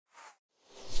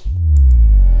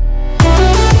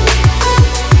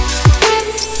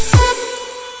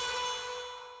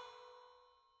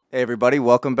Hey, everybody,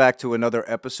 welcome back to another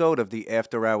episode of the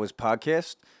After Hours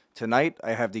podcast. Tonight,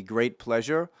 I have the great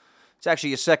pleasure. It's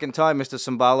actually your second time, Mr.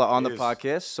 Cymbala, on the is.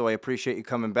 podcast, so I appreciate you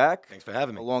coming back. Thanks for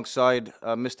having me. Alongside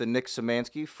Mr. Nick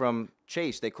Szymanski from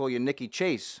Chase. They call you Nicky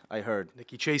Chase, I heard.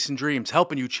 Nicky chasing dreams,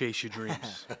 helping you chase your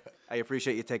dreams. I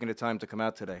appreciate you taking the time to come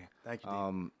out today. Thank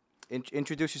you, Dean.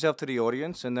 Introduce yourself to the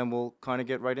audience, and then we'll kind of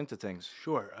get right into things.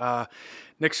 Sure.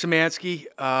 Nick Szymanski.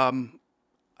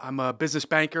 I'm a business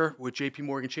banker with J.P.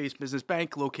 Morgan Chase Business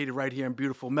Bank, located right here in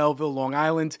beautiful Melville, Long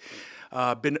Island.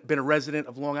 Been a resident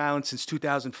of Long Island since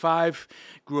 2005.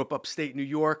 Grew up upstate New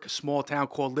York, a small town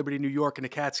called Liberty, New York, in the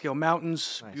Catskill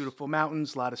Mountains. Nice. Beautiful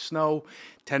mountains, a lot of snow,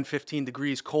 10, 15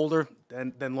 degrees colder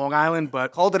than Long Island,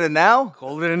 but Colder than now?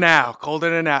 colder than now. Colder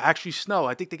than now. Actually, snow.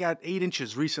 I think they got 8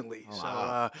 inches recently.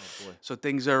 Wow. So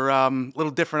things are a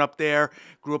little different up there.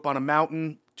 Grew up on a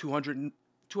mountain,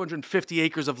 250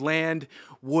 acres of land,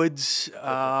 woods.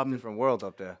 Different world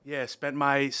up there. Yeah, spent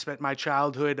my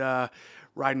childhood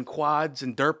riding quads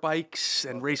and dirt bikes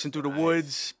and racing through the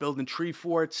woods, building tree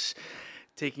forts,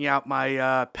 taking out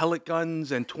my pellet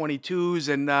guns and 22s,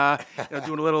 and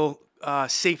doing a little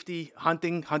safety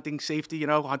hunting safety,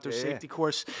 hunter safety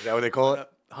course. Is that what they call it?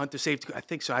 Hunter safety. I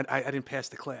think so. I didn't pass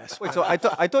the class. Wait, so I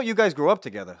thought you guys grew up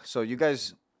together. So you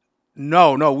guys...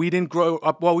 No, we didn't grow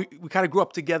up. Well, we kind of grew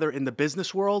up together in the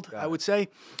business world, I would say.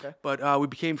 Okay. But we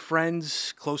became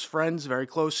friends, close friends, very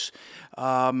close,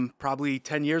 probably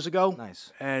 10 years ago.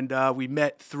 Nice. And we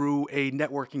met through a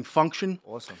networking function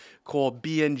Awesome. called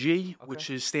BNG, which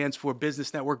stands for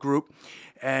Business Network Group.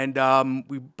 And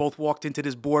we both walked into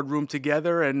this boardroom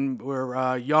together, and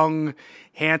we're young,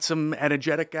 handsome,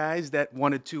 energetic guys that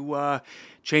wanted to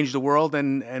change the world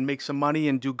and make some money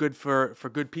and do good for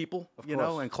good people,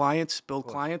 course. and clients, build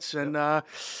clients. And,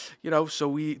 so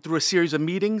we, through a series of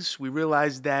meetings, we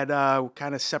realized that we're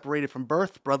kind of separated from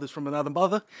birth, brothers from another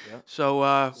mother. Yep.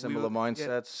 So Similar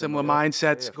mindsets. similar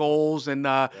mindsets, goals, and,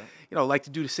 like to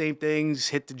do the same things,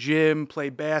 hit the gym, play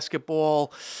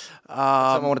basketball.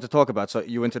 Something I wanted to talk about. So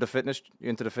you into the fitness? You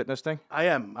into the fitness thing? I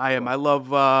am. I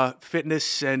love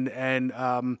fitness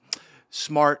and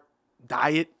smart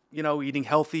diet. Eating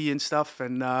healthy and stuff.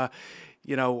 And Has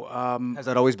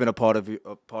that always been a part of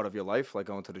your life, like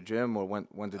going to the gym, or when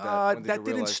did that? When did you that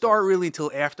didn't realize start really until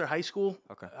after high school.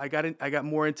 Okay. I got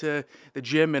more into the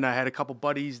gym, and I had a couple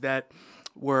buddies that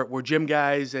were gym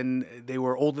guys, and they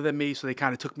were older than me, so they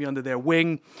kind of took me under their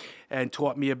wing and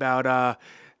taught me about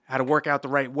how to work out the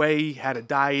right way, how to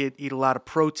diet, eat a lot of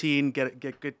protein, get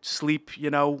good sleep,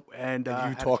 and Did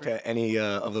you talk to any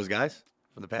of those guys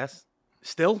from the past?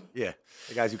 still. Yeah.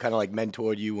 The guys who kind of like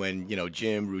mentored you and,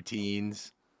 gym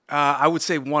routines. I would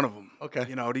say one of them. Okay.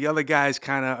 The other guys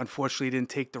kind of unfortunately didn't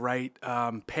take the right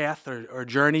path or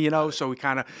journey, so we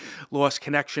kind of lost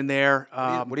connection there.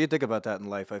 What do you think about that in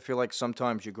life? I feel like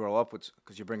sometimes you grow up with,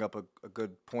 because you bring up a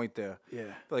good point there. Yeah.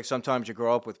 I feel like sometimes you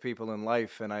grow up with people in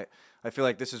life, and I feel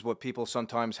like this is what people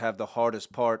sometimes have the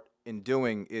hardest part in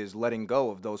doing, is letting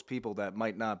go of those people that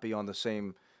might not be on the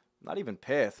same, not even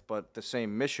path, but the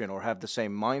same mission or have the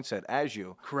same mindset as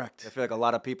you. Correct. I feel like a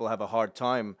lot of people have a hard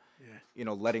time,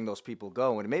 letting those people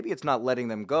go. And maybe it's not letting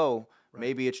them go. Right.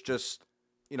 Maybe it's just,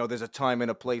 there's a time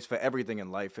and a place for everything in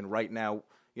life. And right now,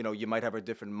 you might have a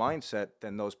different mindset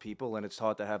than those people, and it's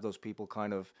hard to have those people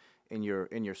kind of in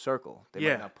your circle. They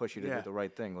might not push you to do the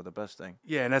right thing or the best thing.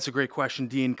 Yeah, and that's a great question,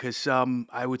 Dean, because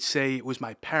I would say it was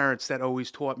my parents that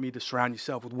always taught me to surround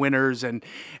yourself with winners and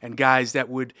guys that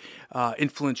would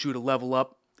influence you to level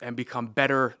up and become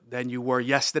better than you were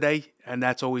yesterday. And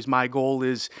that's always my goal,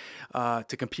 is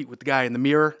to compete with the guy in the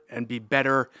mirror and be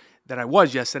better than I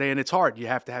was yesterday. And it's hard. You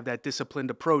have to have that disciplined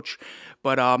approach.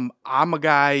 But I'm a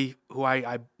guy who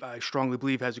I strongly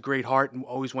believe has a great heart and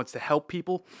always wants to help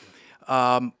people.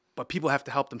 But people have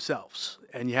to help themselves.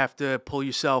 And you have to pull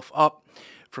yourself up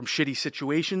from shitty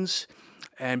situations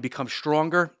and become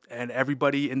stronger. And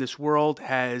everybody in this world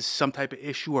has some type of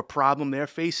issue or problem they're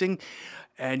facing.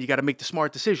 And you got to make the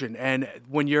smart decision. And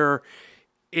when you're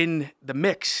in the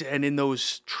mix and in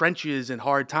those trenches and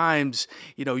hard times,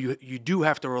 you do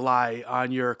have to rely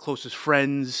on your closest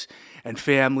friends and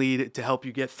family to help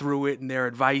you get through it, and their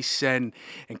advice and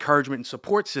encouragement and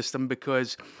support system,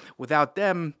 because without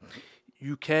them,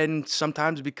 you can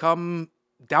sometimes become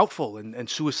doubtful and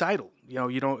suicidal.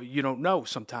 You don't know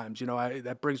sometimes.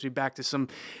 That brings me back to some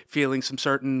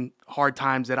certain hard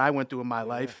times that I went through in my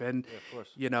life, and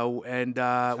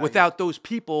without those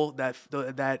people,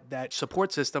 that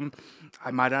support system, I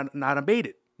might not have made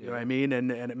it. You know what I mean?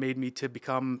 And it made me to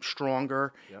become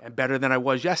stronger and better than I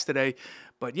was yesterday.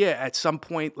 But yeah, at some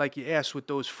point, like you asked, with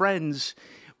those friends,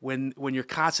 when you're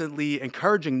constantly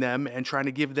encouraging them and trying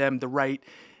to give them the right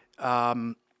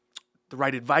the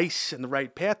right advice and the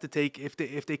right path to take, if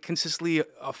they consistently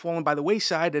are falling by the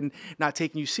wayside and not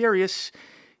taking you serious,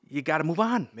 you got to move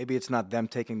on. Maybe it's not them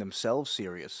taking themselves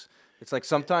serious. It's like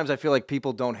sometimes I feel like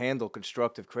people don't handle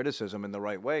constructive criticism in the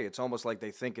right way. It's almost like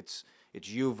they think it's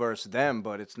you versus them,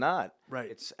 but it's not. Right.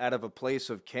 It's out of a place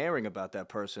of caring about that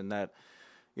person that,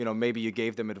 you know, maybe you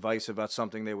gave them advice about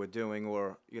something they were doing,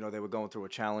 or, you know, they were going through a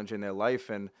challenge in their life,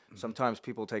 and sometimes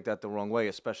people take that the wrong way,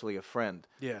 especially a friend.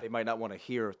 Yeah. They might not want to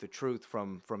hear the truth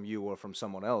from you or from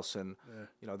someone else, and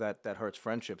you know, that hurts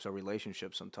friendships or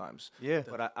relationships sometimes. Yeah.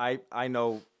 But I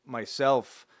know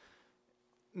myself,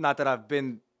 not that I've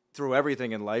been through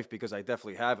everything in life, because I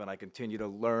definitely haven't. I continue to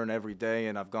learn every day,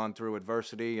 and I've gone through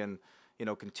adversity, and, you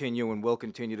know, continue and will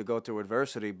continue to go through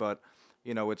adversity, but,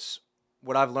 you know, it's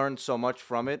what I've learned so much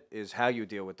from it is how you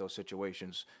deal with those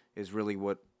situations is really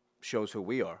what shows who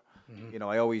we are. You know,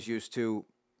 I always used to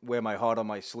wear my heart on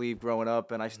my sleeve growing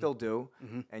up, and I still do.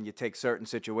 And you take certain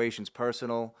situations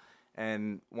personal,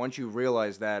 and once you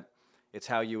realize that, it's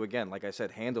how you, again, like I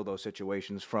said, handle those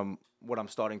situations. From what I'm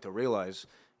starting to realize,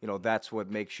 you know, that's what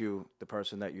makes you the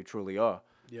person that you truly are.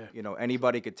 Yeah. You know,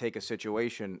 anybody could take a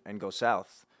situation and go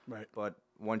south. Right. But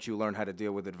once you learn how to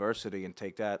deal with adversity and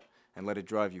take that and let it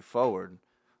drive you forward,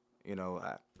 you know,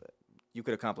 you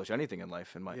could accomplish anything in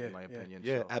life, in my opinion.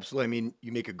 Yeah, So, absolutely. I mean,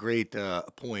 you make a great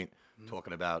point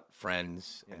talking about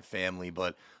friends and family,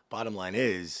 but bottom line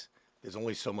is there's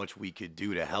only so much we could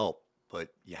do to help, but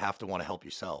you have to want to help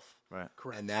yourself. right.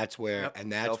 Correct. And that's where,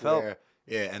 Self-help.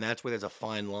 and that's where there's a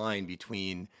fine line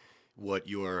between what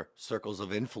your circles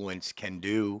of influence can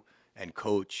do and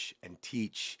coach and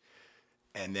teach,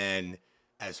 and then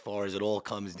as far as it all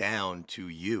comes down to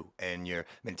you and your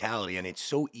mentality. And it's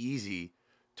so easy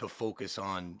to focus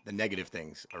on the negative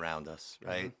things around us,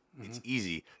 right? It's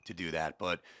easy to do that,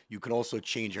 but you can also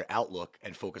change your outlook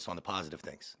and focus on the positive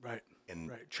things. Right.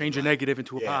 And Right. Change a negative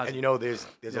into a yeah, positive. and you know, there's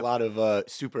a lot of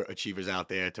super achievers out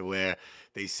there to where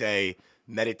they say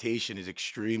meditation is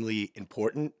extremely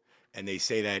important, and they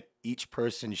say that each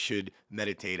person should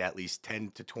meditate at least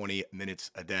 10 to 20 minutes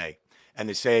a day. And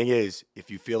the saying is, if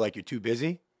you feel like you're too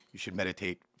busy, you should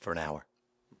meditate for an hour.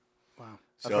 Wow.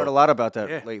 I've heard a lot about that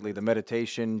Yeah. lately, the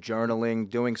meditation, journaling,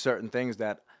 doing certain things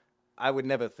that I would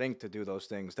never think to do those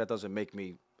things. That doesn't make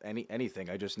me anything.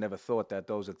 I just never thought that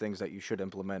those are things that you should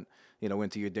implement, you know,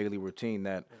 into your daily routine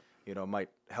that, you know, might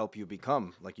help you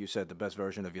become, like you said, the best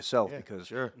version of yourself.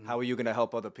 Because how are you going to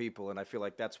help other people? And I feel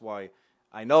like that's why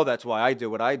I do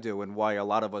what I do, and why a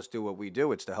lot of us do what we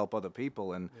do. It's to help other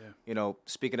people. And, you know,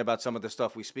 speaking about some of the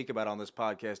stuff we speak about on this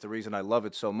podcast, the reason I love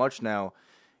it so much now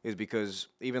is because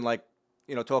even like,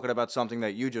 you know, talking about something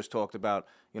that you just talked about,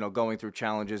 you know, going through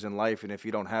challenges in life, and if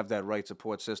you don't have that right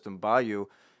support system by you,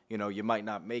 you know, you might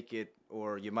not make it,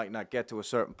 or you might not get to a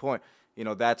certain point. You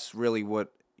know, that's really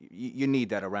what you need,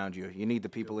 that around you. You need the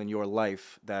people in your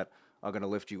life that are going to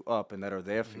lift you up and that are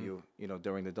there for you, you know,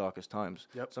 during the darkest times.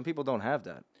 Yep. Some people don't have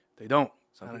that. They don't.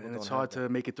 Some And, people and it's don't hard have to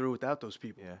make it through without those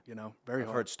people. Yeah. You know, very I've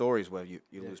hard. heard stories where you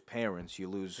lose parents, you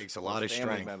lose Takes a lot of family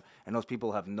strength. members, and those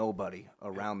people have nobody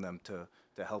around them to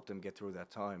help them get through that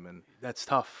time. And That's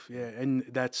tough, yeah, and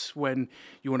that's when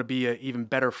you want to be an even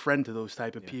better friend to those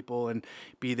type of people and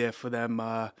be there for them.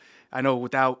 I know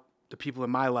without the people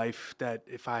in my life, that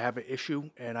if I have an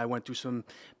issue and I went through some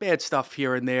bad stuff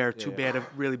here and there,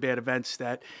 really bad events,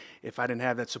 that if I didn't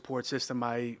have that support system,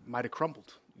 I might have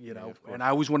crumbled. You know, and I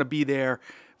always want to be there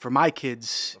for my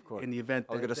kids in the event.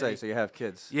 I was that going to say, so you have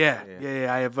kids. Yeah.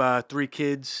 I have 3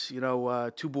 kids, you know,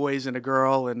 2 boys and a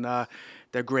girl, and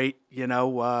they're great. You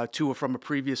know, 2 are from a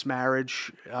previous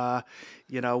marriage,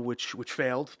 you know, which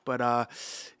failed. But,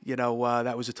 you know,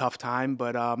 that was a tough time.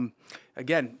 But,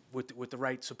 again, with the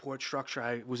right support structure,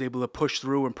 I was able to push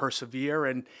through and persevere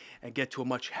and get to a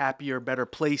much happier, better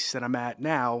place than I'm at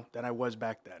now than I was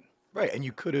back then. Right, and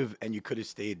you could have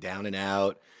stayed down and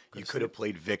out. You could have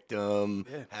played victim,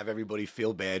 have everybody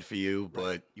feel bad for you,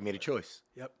 but you made a choice.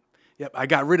 Yep. I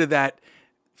got rid of that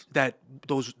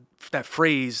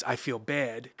phrase, I feel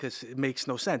bad, because it makes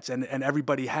no sense. And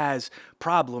everybody has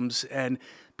problems, and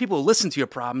people will listen to your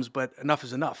problems, but enough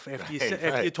is enough. After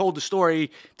you told the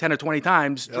story 10 or 20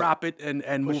 times, drop it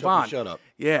and move on. Shut up.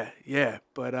 Yeah.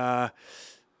 But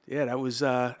that was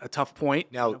a tough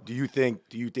point. Now, do you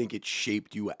think it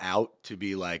shaped you out to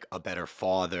be like a better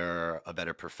father, a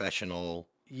better professional?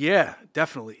 Yeah,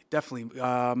 definitely.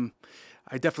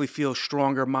 I definitely feel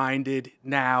stronger minded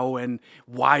now and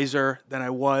wiser than I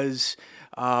was.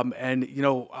 And, you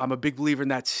know, I'm a big believer in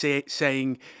that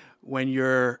saying, when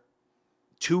you're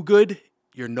too good,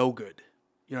 you're no good.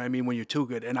 You know what I mean? When you're too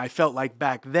good. And I felt like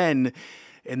back then,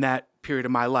 in that period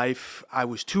of my life, I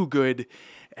was too good.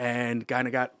 and kind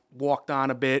of got walked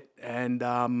on a bit, and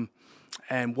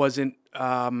wasn't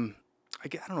I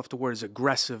don't know if the word is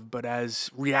aggressive, but as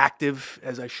reactive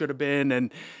as I should have been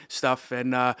and stuff.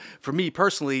 And for me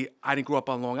personally, I didn't grow up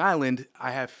on Long Island. I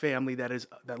have family that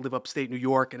live upstate New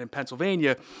York and in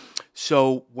Pennsylvania.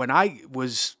 So when I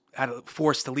was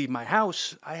forced to leave my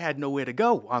house, I had nowhere to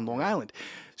go on Long Island.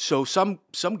 So some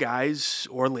guys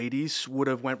or ladies would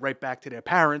have went right back to their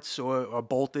parents or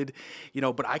bolted,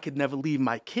 but I could never leave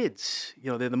my kids.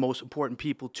 They're the most important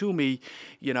people to me,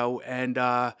 and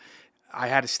I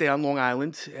had to stay on Long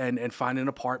Island and find an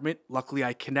apartment. Luckily,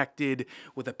 I connected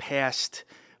with a past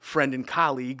friend and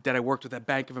colleague that I worked with at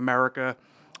Bank of America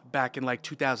back in like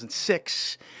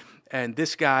 2006. And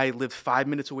this guy lived 5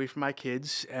 minutes away from my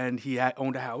kids, and he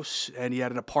owned a house, and he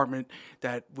had an apartment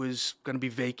that was going to be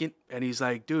vacant. And he's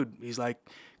like, dude,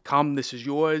 come, this is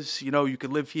yours. You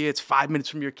could live here. It's 5 minutes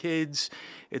from your kids.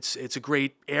 It's a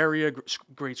great area,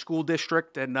 great school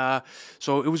district. And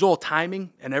so it was all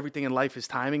timing, and everything in life is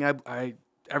timing.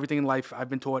 Everything in life I've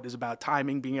been taught is about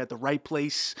timing, being at the right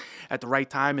place at the right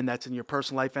time, and that's in your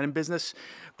personal life and in business.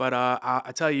 But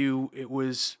I tell you, it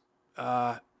was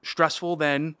stressful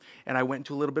then, and I went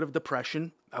into a little bit of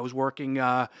depression. I was working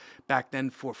back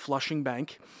then for Flushing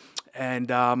Bank,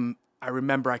 and I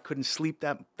remember I couldn't sleep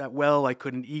that well. I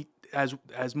couldn't eat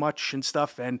as much and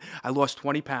stuff, and I lost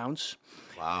 20 pounds.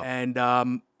 Wow. And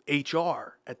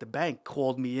HR at the bank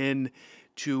called me in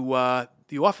to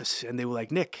the office, and they were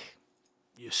like, Nick,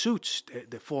 your suits,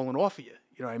 they're falling off of you.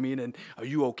 You know what I mean? And are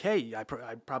you okay? I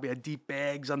probably had deep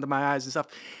bags under my eyes and stuff.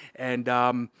 And,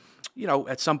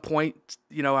 at some point,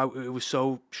 it was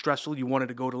so stressful. You wanted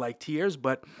to go to like tears,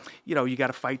 but, you got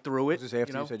to fight through it. Was this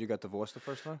after you said you got divorced the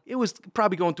first time? It was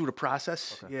probably going through the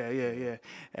process. Okay.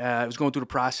 Yeah. It was going through the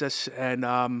process.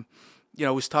 And, it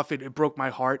was tough. It broke my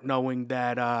heart knowing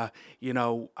that, I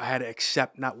had to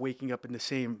accept not waking up in the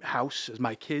same house as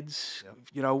my kids,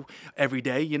 every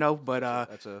day, but,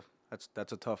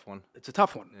 that's a tough one. it's a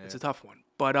tough one. Yeah. It's a tough one.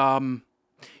 But,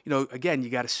 again, you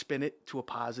got to spin it to a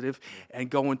positive, and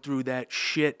going through that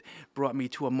shit brought me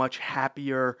to a much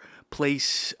happier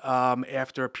place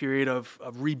after a period of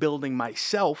rebuilding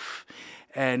myself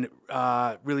and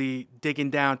really digging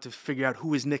down to figure out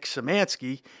who is Nick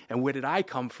Szymanski and where did I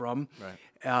come from.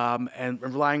 Right. And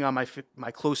relying on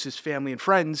my closest family and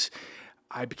friends,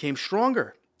 I became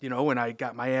stronger. And I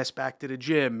got my ass back to the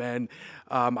gym, and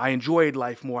I enjoyed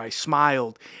life more. I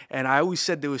smiled, and I always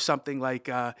said there was something like,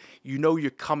 you're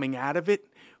coming out of it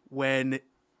when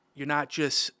you're not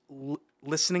just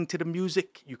listening to the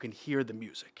music, you can hear the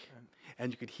music,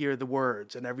 and you could hear the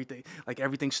words and everything. Like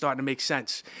everything's starting to make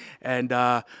sense. And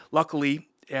luckily,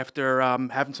 after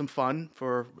having some fun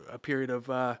for a period of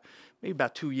maybe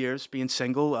about 2 years, being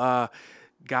single,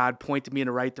 God pointed me in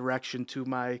the right direction to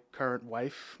my current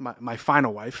wife, my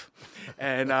final wife.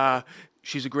 And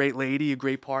she's a great lady, a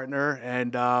great partner,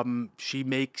 and she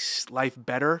makes life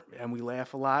better, and we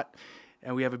laugh a lot.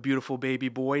 And we have a beautiful baby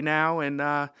boy now,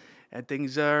 and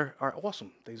things are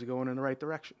awesome. Things are going in the right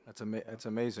direction. That's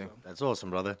amazing. That's awesome,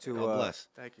 brother. God bless.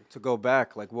 Thank you. To go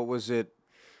back, like, what was it?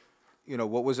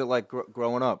 What was it like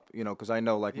growing up? Because I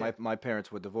know, like, my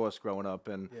parents were divorced growing up,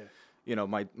 and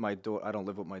my daughter. I don't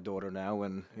live with my daughter now,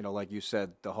 and like you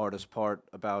said, the hardest part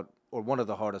one of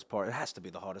the hardest part, it has to be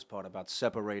the hardest part about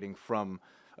separating from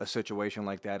a situation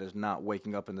like that is not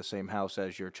waking up in the same house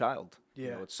as your child.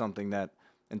 Yeah. It's something that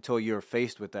until you're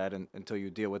faced with that and until you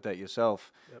deal with that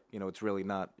yourself, it's really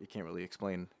not. You can't really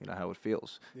explain how it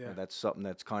feels. Yeah. And that's something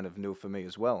that's kind of new for me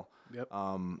as well. Yep.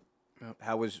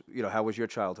 How was your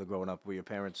childhood growing up? Were your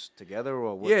parents together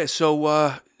or what? Yeah.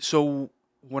 So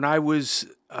when I was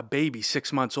a baby,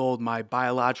 6 months old, my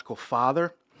biological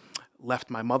father left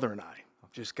my mother and I.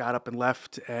 Just got up and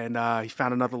left, and he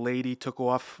found another lady, took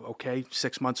off,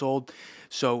 6 months old.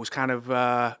 So it was kind of,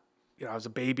 I was a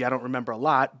baby. I don't remember a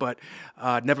lot, but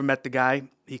never met the guy.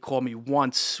 He called me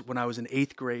once when I was in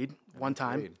 8th grade,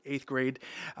 eighth grade.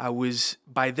 I was,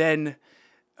 by then,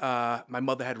 my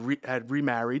mother had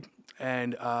remarried,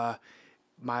 and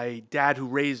my dad who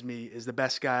raised me is the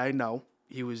best guy I know.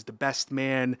 He was the best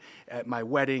man at my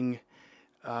wedding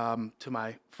to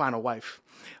my final wife.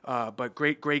 But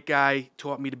great guy,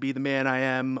 taught me to be the man I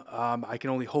am. I can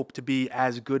only hope to be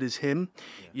as good as him,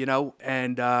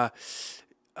 And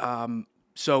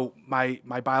so my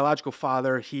biological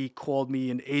father, he called me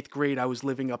in 8th grade. I was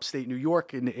living upstate New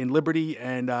York in Liberty,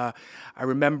 and I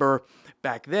remember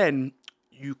back then,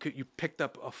 you picked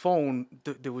up a phone.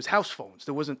 There was house phones.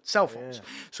 There wasn't cell phones.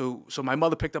 So my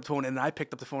mother picked up the phone, and I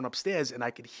picked up the phone upstairs, and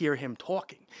I could hear him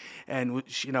talking. And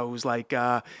it was like,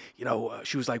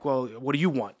 she was like, well, what do you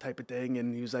want, type of thing.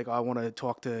 And he was like, oh, I want to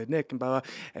talk to Nick and blah,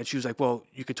 blah. And she was like, well,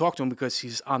 you could talk to him because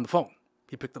he's on the phone.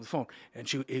 He picked up the phone, and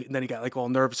then he got like all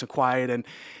nervous and quiet, and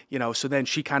so then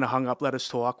she kind of hung up, let us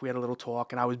talk. We had a little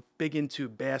talk, and I was big into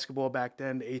basketball back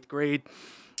then, 8th grade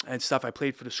and stuff. I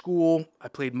played for the school. I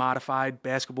played modified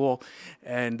basketball,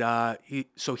 and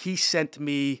he sent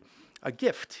me a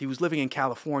gift. He was living in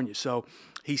California, so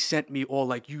he sent me all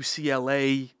like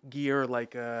UCLA gear,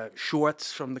 like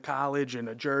shorts from the college and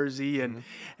a jersey, and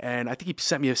I think he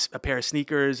sent me a pair of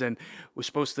sneakers, and was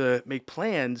supposed to make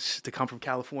plans to come from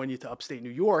California to upstate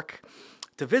New York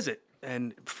to visit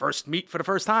and meet for the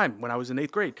first time when I was in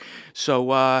 8th grade.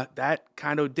 So that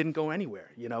kind of didn't go anywhere.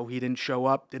 He didn't show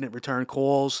up, didn't return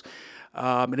calls.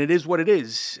 And it is what it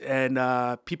is. And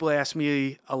people ask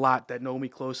me a lot that know me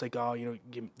close, like, oh, you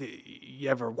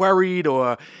ever worried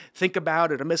or think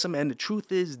about it or miss him? And the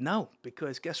truth is no,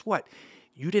 because guess what?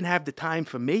 You didn't have the time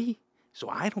for me, so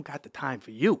I don't got the time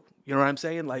for you. You know what I'm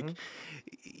saying? Like,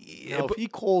 if he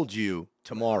called you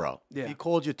tomorrow, if he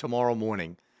called you tomorrow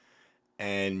morning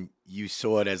and you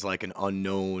saw it as like an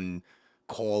unknown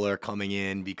caller coming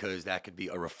in because that could be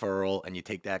a referral and you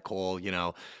take that call,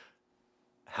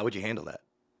 how would you handle that?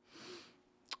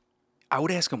 I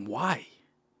would ask him why,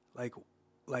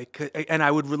 and I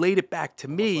would relate it back to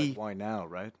me. Like, why now,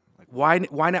 right? Like, why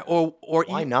not? Or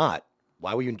why not?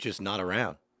 Why were you just not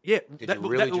around? Yeah, Did you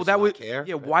really just not care?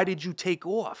 Yeah, why did you take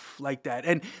off like that?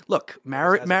 And look,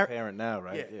 as a parent now,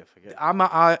 right? Yeah, forget.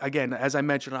 Again, as I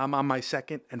mentioned, I'm on my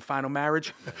second and final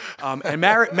marriage, and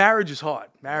marriage is hard.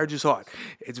 Marriage is hard.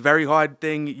 It's a very hard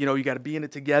thing. You got to be in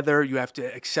it together. You have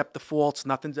to accept the faults.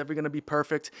 Nothing's ever going to be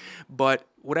perfect. But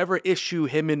whatever issue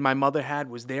him and my mother had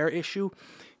was their issue.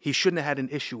 He shouldn't have had an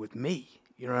issue with me.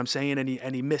 You know what I'm saying?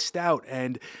 And he missed out.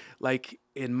 And like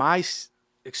in my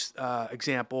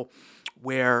example,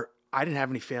 where I didn't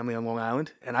have any family on Long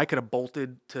Island, and I could have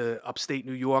bolted to upstate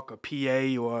New York or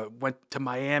PA or went to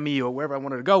Miami or wherever I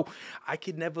wanted to go. I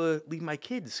could never leave my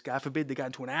kids. God forbid they got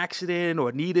into an accident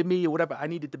or needed me or whatever. I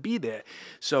needed to be there.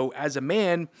 So as a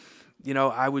man,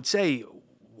 I would say,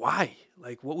 why?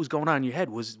 Like, what was going on in your head?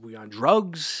 Were you on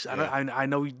drugs? Yeah. I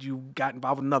know you got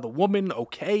involved with another woman.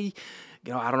 Okay.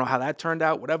 I don't know how that turned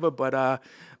out, whatever. But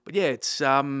yeah, it's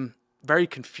very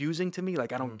confusing to me.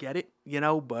 Like, I don't get it,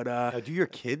 but... Now, do your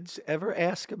kids ever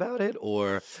ask about it,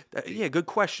 or... yeah, good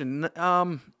question.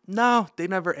 No, they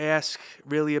never ask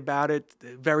really about it.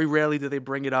 Very rarely do they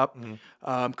bring it up,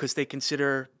 because they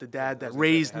consider the dad that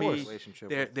raised me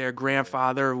their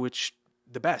grandfather, which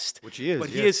the best. Which he is,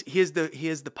 but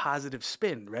here's the positive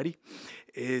spin. Ready?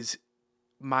 Is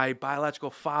my biological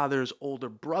father's older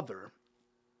brother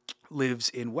lives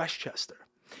in Westchester,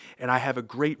 and I have a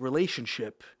great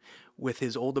relationship with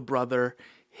his older brother,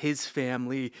 his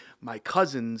family, my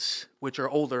cousins, which are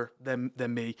older than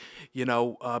me,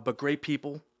 but great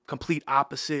people, complete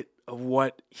opposite of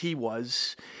what he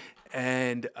was.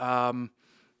 And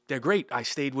they're great. I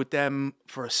stayed with them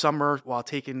for a summer while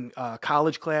taking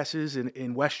college classes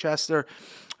in Westchester.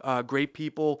 Great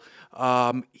people.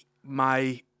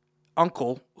 My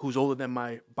uncle, who's older than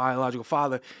my biological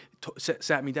father,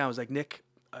 sat me down. Was like, Nick,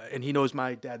 and he knows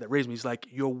my dad that raised me. He's like,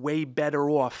 you're way better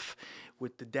off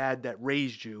with the dad that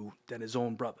raised you than his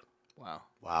own brother. Wow.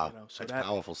 So that's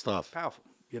powerful stuff. Powerful,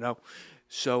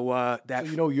 So that...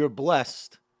 So, you're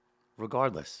blessed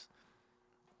regardless.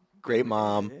 Great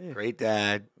mom, great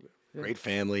dad, great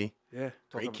family,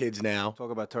 great kids now.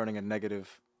 Talk about turning a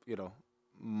negative,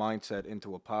 mindset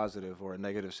into a positive, or a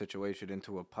negative situation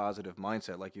into a positive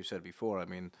mindset, like you said before. I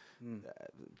mean,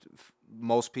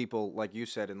 most people, like you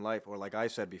said in life, or like I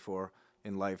said before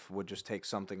in life, would just take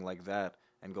something like that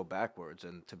and go backwards.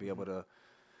 And to be able to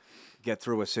get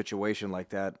through a situation like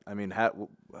that, I mean,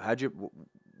 how'd you,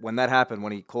 when that happened,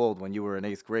 when he called, when you were in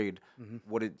 8th grade,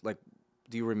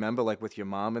 do you remember, like, with your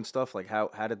mom and stuff, like, how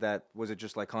did that, was it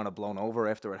just like kind of blown over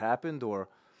after it happened, or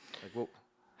like what?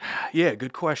 Yeah,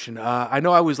 good question. I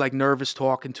know I was like nervous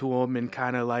talking to him and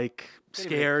kind of like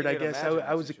scared, I guess.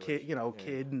 I was a kid,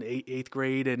 kid in 8th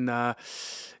grade, and I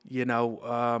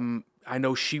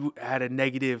know she had a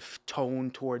negative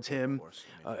tone towards him, course,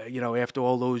 after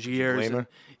all those years. Did you blame her?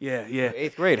 Yeah.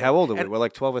 8th grade, how old are we? We're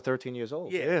like 12 or 13 years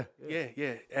old. Yeah.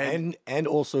 And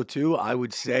also, too, I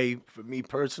would say, for me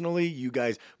personally, you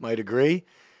guys might agree,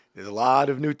 there's a lot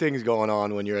of new things going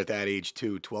on when you're at that age,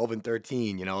 too, 12 and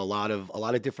 13, a lot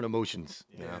of different emotions.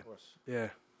 Yeah, of course. Yeah.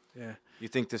 You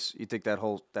think that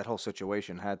whole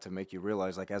situation had to make you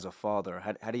realize, like, as a father,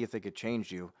 how do you think it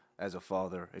changed you as a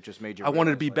father? It just made you. I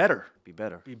wanted to realize, be like, better. Be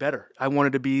better. Be better. I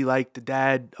wanted to be like the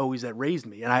dad always that raised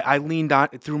me. And I leaned on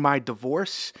through my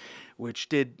divorce, which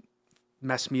did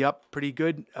mess me up pretty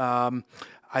good.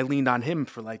 I leaned on him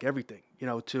for like everything,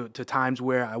 to times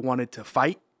where I wanted to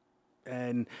fight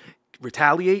and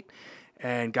retaliate,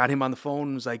 and got him on the phone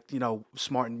and was like,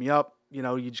 smarten me up.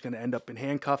 You're just going to end up in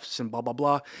handcuffs and blah, blah,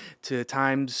 blah. To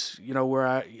times, where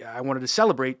I wanted to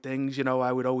celebrate things,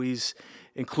 I would always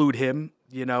include him,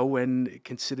 and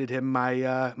considered him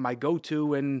my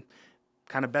go-to and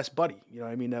kind of best buddy.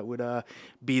 That would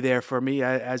be there for me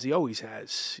as he always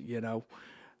has,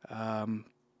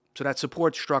 So that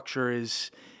support structure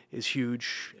is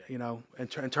huge,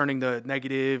 and turning the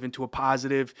negative into a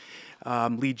positive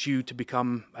leads you to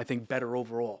become, I think, better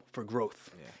overall for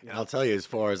growth. Yeah. And I'll tell you, as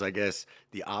far as, I guess,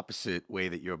 the opposite way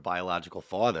that your biological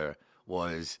father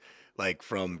was, like,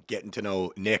 from getting to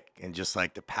know Nick and just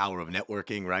like the power of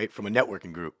networking, right? From a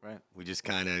networking group. Right. We just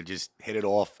kind of just hit it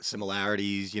off,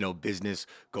 similarities, business,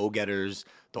 go-getters,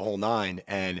 the whole nine.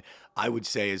 And I would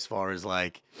say, as far as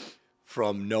like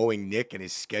from knowing Nick and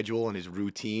his schedule and his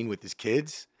routine with his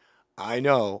kids, I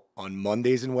know on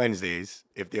Mondays and Wednesdays,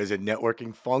 if there's a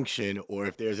networking function or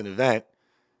if there's an event,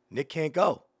 Nick can't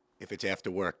go if it's after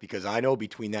work, because I know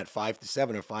between that 5 to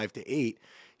 7 or 5 to 8,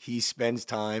 he spends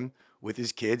time with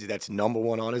his kids. That's number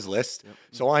one on his list. Yep.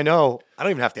 So I know, I don't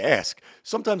even have to ask.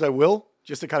 Sometimes I will,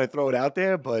 just to kind of throw it out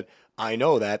there, but I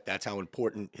know that that's how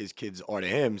important his kids are to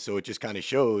him. So it just kind of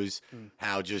shows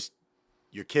how just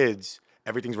your kids,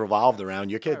 everything's revolved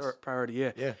around your kids. Priority,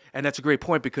 yeah. Yeah. And that's a great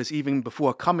point, because even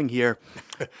before coming here,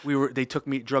 they drug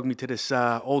me to this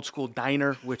old school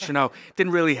diner, which,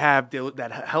 didn't really have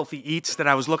that healthy eats that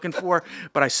I was looking for,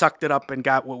 but I sucked it up and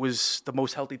got what was the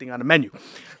most healthy thing on the menu.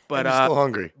 But I'm still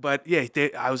hungry. But yeah,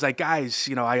 I was like, guys,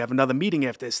 I have another meeting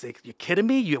after this. You kidding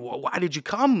me? Why did you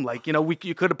come? Like,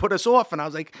 you could have put us off. And I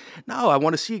was like, no, I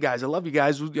want to see you guys. I love you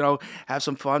guys. Have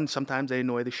some fun. Sometimes they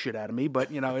annoy the shit out of me, but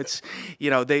it's,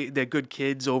 they're good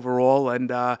kids overall. And,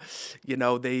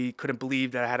 they couldn't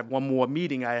believe that I had one more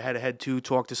meeting. I had to head to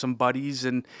talk to some buddies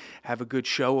and have a good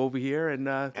show over here. And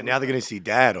now they're going to see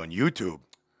Dad on YouTube.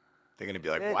 They're going to be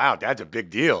like, wow, Dad's a big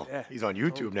deal. Yeah. He's on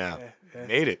YouTube now. Yeah.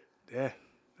 Made it. Yeah.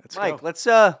 Mike, let's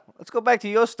go back to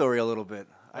your story a little bit.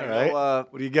 All right.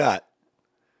 What do you got?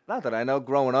 Not that I know.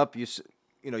 Growing up, you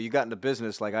got into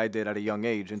business like I did at a young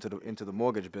age, into the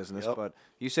mortgage business. Yep. But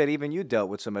you said even you dealt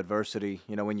with some adversity,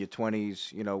 in your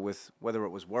 20s, with whether it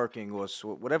was working or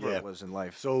whatever it was in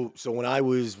life. So when I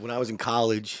was in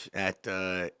college at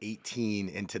 18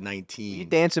 into 19, you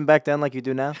dancing back then like you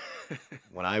do now?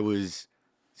 When I was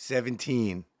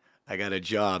 17. I got a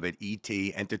job at ET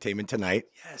Entertainment Tonight,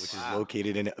 which is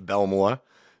located in Belmore.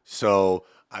 So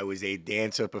I was a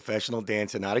dancer, professional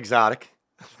dancer, not exotic.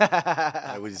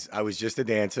 I was just a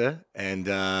dancer, and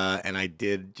I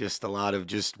did just a lot of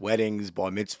just weddings, bar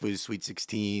mitzvahs, sweet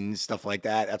 16s, stuff like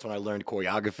that. That's when I learned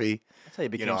choreography. That's how you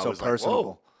became so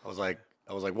personable. I was like,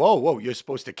 whoa, you're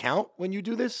supposed to count when you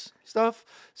do this stuff.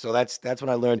 So that's when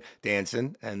I learned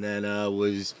dancing, and then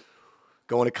was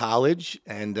going to college,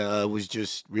 and was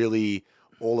just really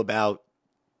all about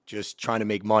just trying to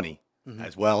make money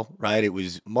as well, right? It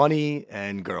was money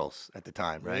and girls at the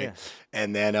time, right?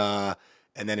 Yeah.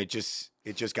 And then it just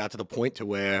got to the point to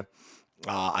where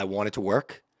I wanted to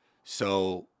work.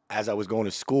 So as I was going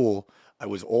to school, I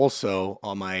was also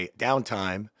on my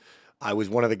downtime. I was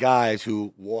one of the guys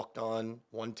who walked on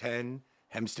 110.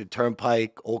 Hempstead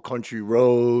Turnpike, Old Country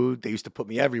Road. They used to put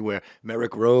me everywhere.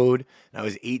 Merrick Road. And I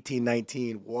was 18,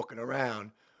 19, walking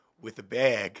around with a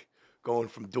bag, going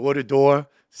from door to door,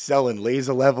 selling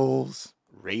laser levels,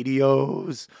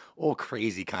 radios, all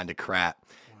crazy kind of crap.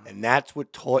 Wow. And that's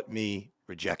what taught me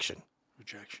rejection.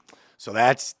 So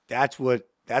that's what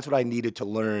I needed to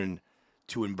learn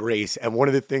to embrace. And one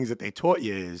of the things that they taught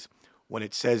you is when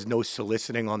it says no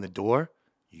soliciting on the door,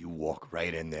 you walk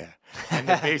right in there. And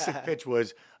the basic pitch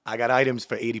was, I got items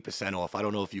for 80% off. I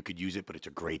don't know if you could use it, but it's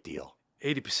a great deal.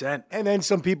 80%. And then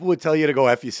some people would tell you to go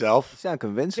F yourself. You sound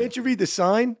convincing. Can't you read the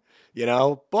sign?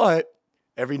 But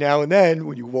every now and then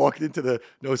when you walked into the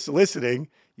no soliciting,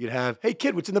 you'd have, hey,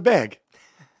 kid, what's in the bag?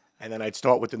 And then I'd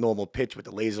start with the normal pitch with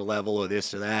the laser level or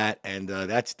this or that. And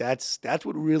that's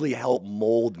what really helped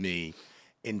mold me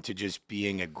into just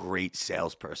being a great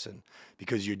salesperson,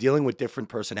 because you're dealing with different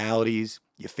personalities,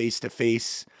 you're face to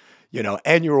face,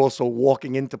 and you're also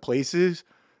walking into places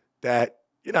that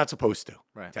you're not supposed to,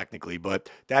 right, technically. But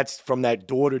that's from that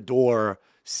door-to-door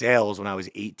sales when I was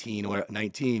 18 or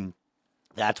 19.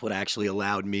 That's what actually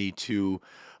allowed me to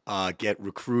get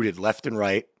recruited left and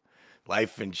right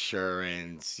life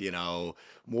insurance, you know,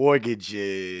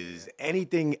 mortgages,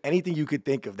 anything you could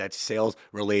think of that's sales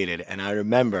related. And I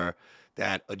remember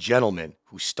that a gentleman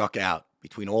who stuck out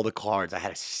between all the cards, I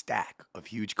had a stack of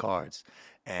huge cards,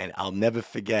 and I'll never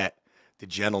forget the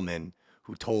gentleman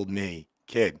who told me,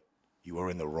 "Kid, you are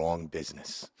in the wrong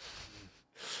business."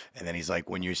 And then he's like,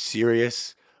 "When you're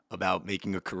serious about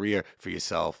making a career for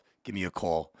yourself, give me a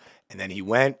call." And then he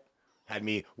went, had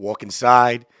me walk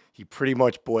inside. He pretty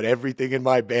much bought everything in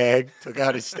my bag, took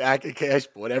out a stack of cash,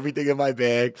 bought everything in my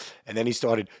bag. And then he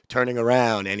started turning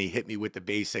around and he hit me with the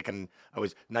basic. And I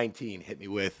was 19, hit me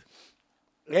with,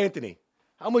 "Anthony,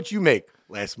 how much you make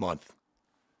last month?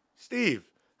 Steve,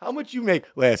 how much you make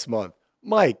last month?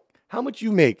 Mike, how much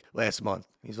you make last month?"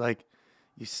 He's like,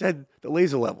 "You said the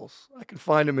laser levels. I can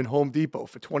find them in Home Depot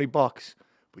for $20,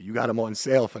 but you got them on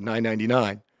sale for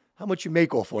 $9.99. How much you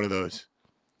make off one of those?"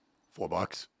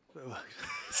 $4.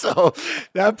 So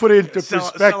that put it into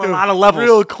perspective a lot of levels.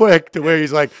 real quick to where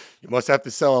he's like, "You must have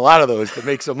to sell a lot of those to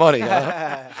make some money."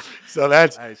 Huh? So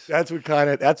that's what kind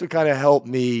of helped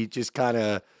me just kind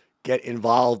of get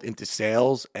involved into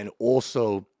sales and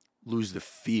also lose the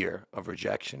fear of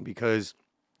rejection, because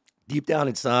deep down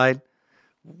inside,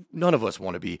 none of us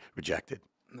want to be rejected,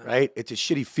 right? It's a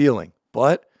shitty feeling,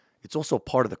 but it's also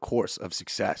part of the course of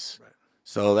success. Right.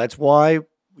 So that's why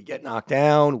we get knocked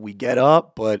down, we get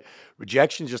up, but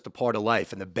rejection is just a part of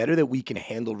life. And the better that we can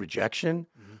handle rejection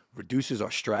reduces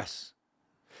our stress.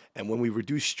 And when we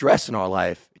reduce stress in our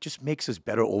life, it just makes us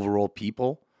better overall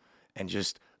people and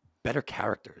just better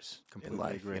characters in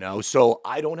life, you know? So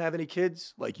I don't have any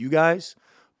kids like you guys,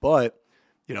 but,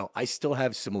 you know, I still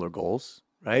have similar goals,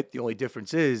 right? The only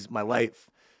difference is my life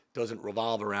doesn't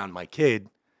revolve around my kid,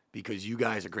 because you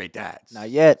guys are great dads. Not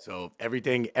yet. So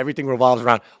everything revolves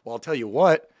around, well, I'll tell you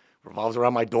what, revolves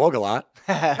around my dog a lot.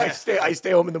 I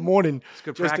stay home in the morning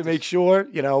just to make sure,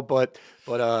 you know, but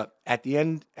at the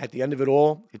end of it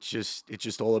all, it's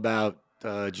just all about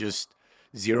just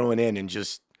zeroing in and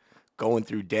just going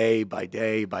through day by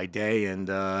day by day. And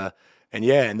the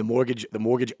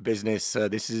mortgage business,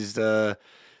 this is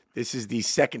the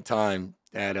second time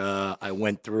that I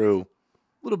went through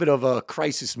a little bit of a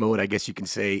crisis mode, I guess you can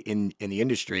say, in the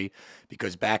industry,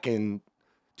 because back in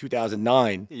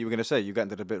 2009, you were gonna say you got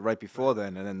into the bit right before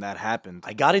then, and then that happened.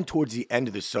 I got in towards the end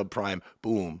of the subprime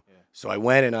boom. Yeah. So I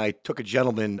went and I took a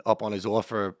gentleman up on his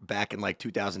offer back in like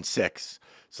 2006.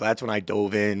 So that's when I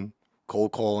dove in,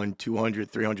 cold calling 200,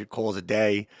 300 calls a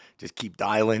day, just keep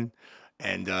dialing.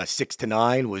 And 6 to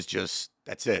 9 was just,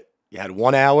 that's it. You had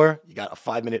 1 hour, you got a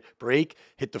 5-minute break,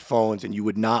 hit the phones, and you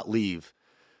would not leave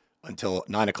until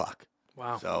 9 o'clock.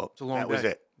 Wow. So it's a long that day. was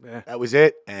it. Yeah. That was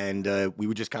it. And we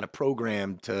were just kind of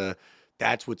programmed to,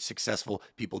 that's what successful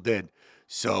people did.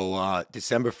 So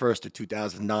December 1st of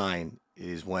 2009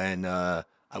 is when I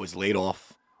was laid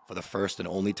off for the first and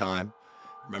only time.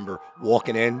 Remember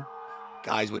walking in,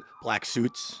 guys with black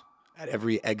suits at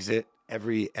every exit,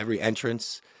 every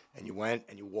entrance. And you went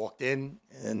and you walked in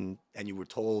and you were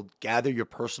told, gather your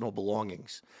personal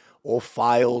belongings. All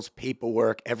files,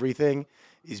 paperwork, everything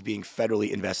is being federally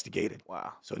investigated.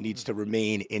 Wow. So it needs to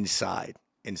remain inside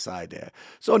there.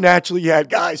 So naturally you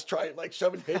had guys trying like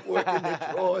shoving paperwork in their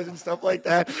drawers and stuff like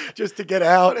that just to get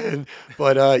out.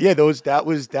 But that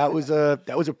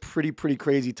was a pretty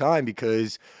crazy time,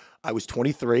 because I was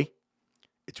 23.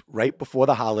 It's right before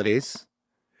the holidays.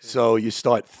 So you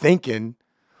start thinking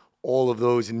all of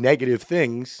those negative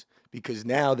things, because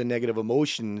now the negative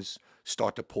emotions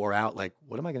start to pour out. Like,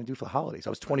 what am I going to do for the holidays? I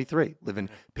was 23, living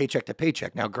paycheck to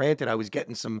paycheck. Now, granted, I was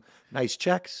getting some nice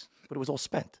checks, but it was all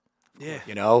spent. Yeah.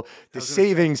 You know, the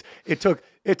savings, it took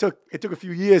a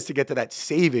few years to get to that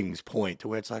savings point to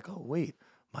where it's like, oh, wait,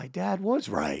 my dad was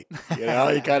right. You know,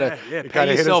 you kind of hit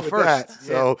us with that.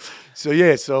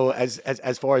 So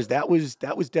as far as that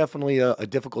was definitely a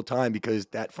difficult time, because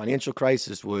that financial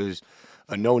crisis was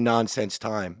a no-nonsense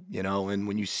time, you know. And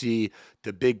when you see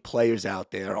the big players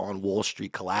out there on Wall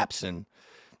Street collapsing,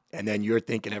 and then you're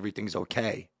thinking everything's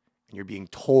okay, and you're being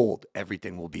told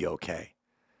everything will be okay,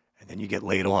 and then you get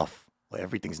laid off, well,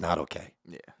 everything's not okay.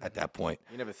 Yeah. At that point.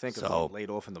 You never think of being laid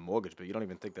off in the mortgage, but you don't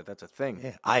even think that that's a thing.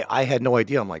 Yeah. I had no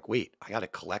idea. I'm like, wait, I got to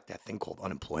collect that thing called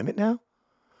unemployment now?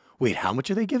 Wait, how much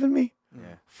are they giving me?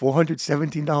 Yeah.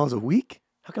 $417 a week?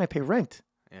 How can I pay rent?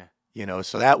 Yeah. You know,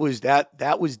 so that was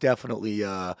definitely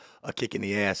a kick in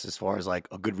the ass, as far as like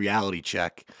a good reality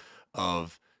check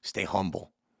of stay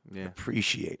humble,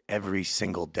 appreciate every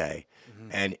single day. Mm-hmm.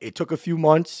 And it took a few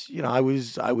months. You know, I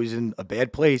was in a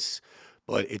bad place,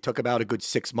 but it took about a good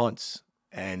 6 months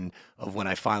of when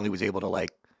I finally was able to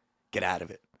like get out of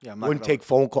it. Yeah, I'm I not wouldn't gonna. take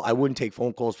phone call. I wouldn't take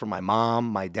phone calls from my mom,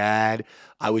 my dad.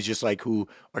 I was just like, who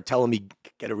are telling me,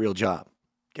 get a real job,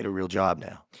 get a real job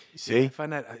now. You see? I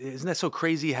find that isn't that so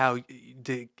crazy how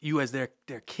you as their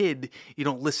kid, you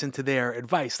don't listen to their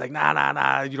advice. Like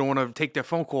nah, you don't want to take their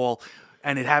phone call,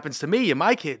 and it happens to me and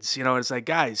my kids. You know, it's like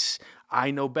guys, I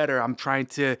know better. I'm trying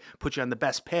to put you on the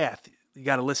best path. You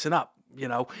got to listen up. You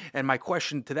know, and my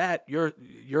question to that,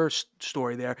 your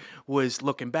story there was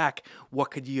looking back,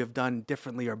 what could you have done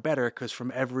differently or better? Because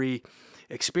from every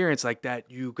experience like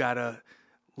that, you gotta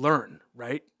learn,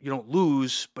 right? You don't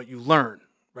lose, but you learn,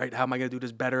 right? How am I gonna do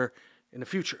this better in the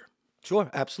future? Sure,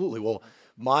 absolutely. Well,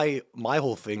 my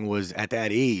whole thing was at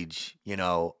that age, you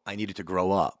know, I needed to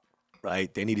grow up,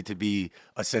 right? There needed to be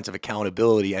a sense of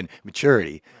accountability and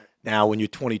maturity. Right. Now, when you're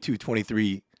 22,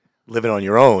 23, living on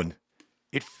your own,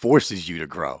 it forces you to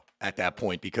grow at that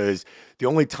point because the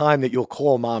only time that you'll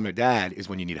call mom or dad is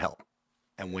when you need help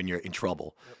and when you're in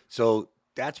trouble. Yep. So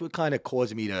that's what kind of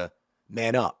caused me to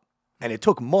man up. And it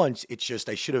took months. It's just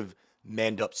I should have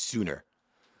manned up sooner.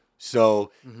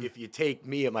 So if you take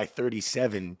me at my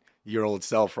 37-year-old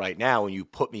self right now and you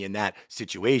put me in that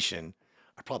situation,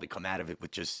 I'd probably come out of it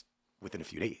within a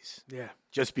few days. Yeah.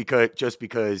 Just because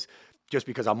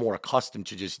I'm more accustomed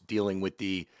to just dealing with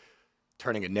the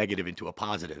turning a negative into a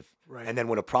positive. Right. And then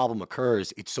when a problem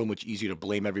occurs, it's so much easier to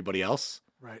blame everybody else.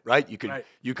 Right. Right? You could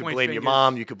Point blame your fingers.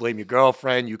 mom, you could blame your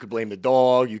girlfriend, you could blame the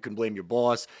dog, you can blame your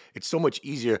boss. It's so much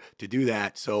easier to do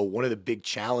that. So one of the big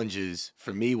challenges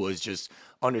for me was just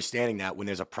understanding that when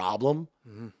there's a problem,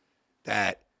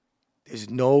 that there's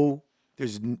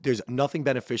nothing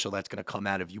beneficial that's going to come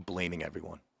out of you blaming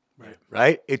everyone. Right.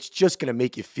 Right? It's just going to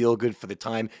make you feel good for the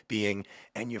time being,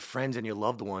 and your friends and your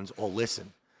loved ones all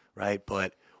listen. Right?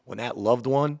 But when that loved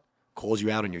one calls you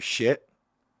out on your shit,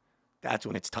 that's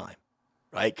when it's time,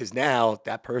 right? Because now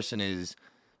that person is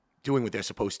doing what they're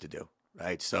supposed to do,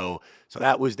 right? So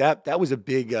that was a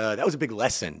big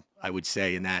lesson, I would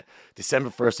say, in that December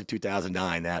 1st of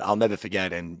 2009 that I'll never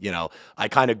forget. And you know, I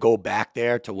kind of go back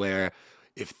there to where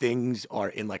if things are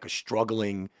in like a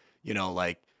struggling, you know,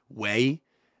 like way,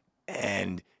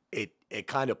 and it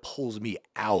kind of pulls me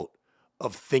out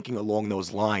of thinking along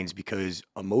those lines because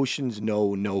emotions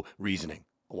know no reasoning.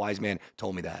 A wise man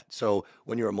told me that. So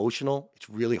when you're emotional, it's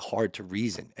really hard to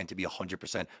reason and to be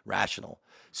 100% rational.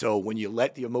 So when you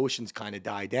let the emotions kind of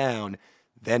die down,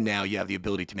 then now you have the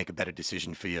ability to make a better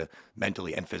decision for you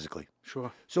mentally and physically.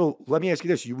 Sure. So let me ask you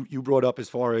this. You brought up as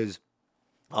far as,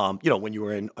 you know, when you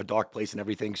were in a dark place and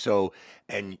everything. So,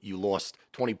 and you lost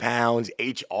 20 pounds,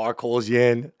 HR calls you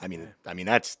in. I mean,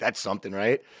 that's something,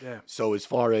 right? Yeah. So as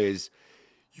far as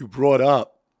you brought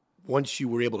up, once you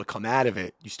were able to come out of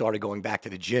it, you started going back to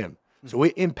the gym. So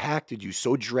it impacted you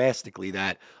so drastically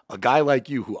that a guy like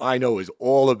you, who I know is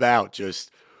all about just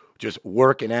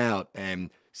working out and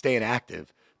staying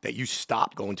active, that you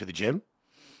stopped going to the gym?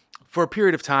 For a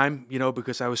period of time, you know,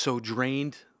 because I was so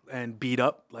drained and beat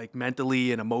up, like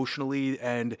mentally and emotionally,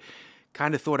 and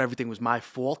kind of thought everything was my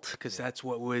fault because that's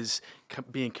what was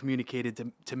being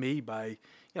communicated to me by,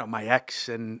 you know, my ex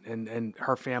and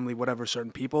her family, whatever,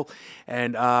 certain people.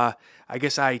 And I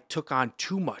guess I took on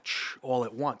too much all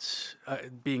at once,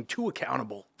 being too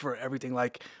accountable for everything.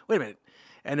 Like, wait a minute.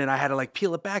 And then I had to like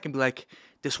peel it back and be like,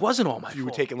 this wasn't all my fault. You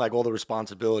were taking like all the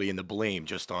responsibility and the blame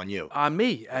just on you. On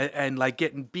me. And like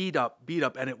getting beat up.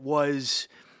 And it was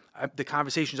the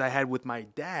conversations I had with my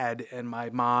dad and my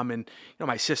mom and, you know,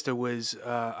 my sister was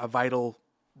a vital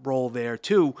role there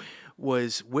too,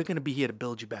 was we're going to be here to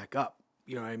build you back up.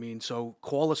 You know what I mean? So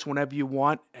call us whenever you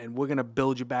want, and we're going to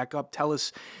build you back up. Tell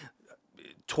us,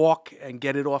 talk and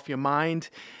get it off your mind,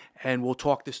 and we'll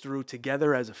talk this through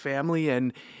together as a family,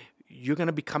 and you're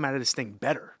going to come out of this thing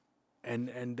better.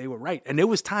 And they were right. And there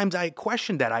was times I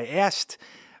questioned that. I asked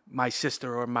my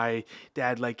sister or my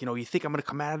dad, like, you know, you think I'm going to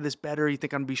come out of this better? You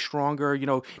think I'm going to be stronger? You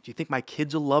know, do you think my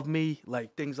kids will love me?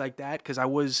 Like, things like that, because I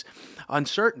was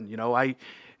uncertain. You know,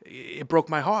 it broke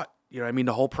my heart. You know what I mean?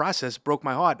 The whole process broke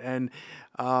my heart, and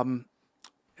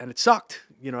it sucked.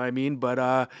 You know what I mean?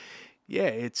 But yeah,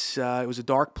 it was a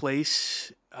dark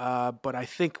place. But I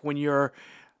think when you're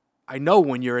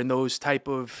in those type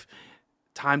of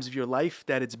times of your life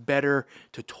that it's better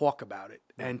to talk about it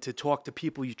and to talk to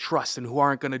people you trust and who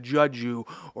aren't going to judge you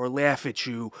or laugh at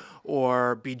you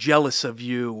or be jealous of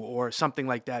you or something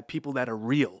like that. People that are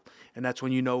real, and that's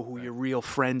when you know who your real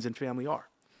friends and family are.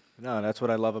 No, that's what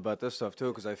I love about this stuff too,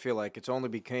 because I feel like it's only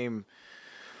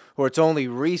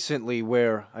recently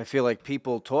where I feel like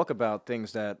people talk about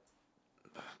things that,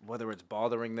 whether it's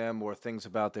bothering them or things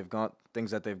that they've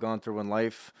gone through in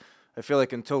life. I feel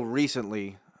like until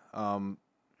recently,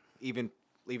 even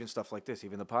even stuff like this,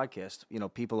 even the podcast,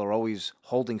 people are always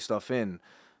holding stuff in,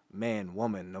 man,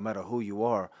 woman, no matter who you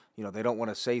are. They don't want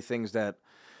to say things that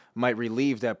might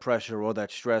relieve that pressure or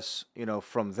that stress,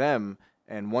 from them.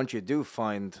 And once you do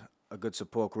find a good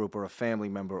support group or a family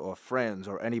member or friends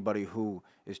or anybody who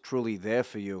is truly there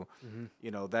for you,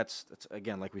 that's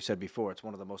again, like we said before, it's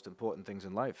one of the most important things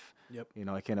in life. Yep.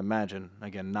 I can't imagine,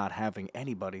 again, not having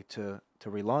anybody to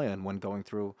rely on when going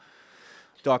through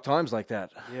dark times like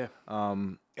that. Yeah.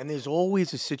 And there's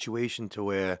always a situation to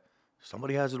where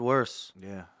somebody has it worse.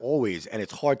 Yeah. Always. And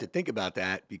it's hard to think about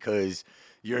that because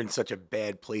you're in such a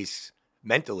bad place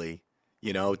mentally,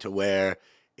 to where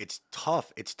it's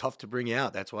tough. It's tough to bring you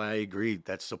out. That's why I agree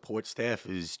that support staff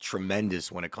is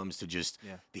tremendous when it comes to just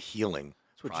the healing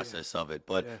process of it.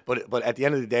 But at the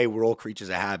end of the day, we're all creatures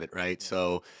of habit, right? Yeah.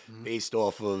 So based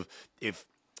off of if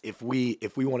we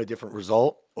want a different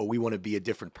result or we want to be a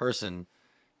different person,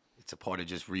 it's a part of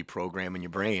just reprogramming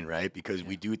your brain, right? Because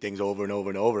we do things over and over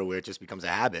and over where it just becomes a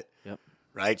habit. Yep.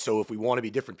 Right? So if we want to be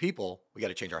different people, we got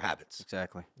to change our habits.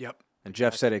 Exactly. Yep. And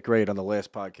Jeff said it great on the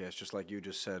last podcast, just like you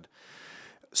just said.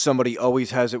 Somebody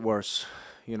always has it worse.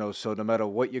 So no matter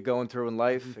what you're going through in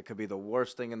life, it could be the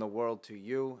worst thing in the world to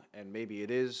you, and maybe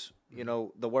it is,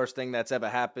 the worst thing that's ever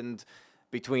happened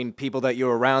between people that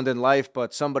you're around in life,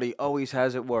 but somebody always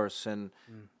has it worse. And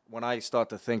when I start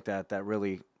to think that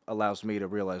really allows me to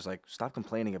realize, like, stop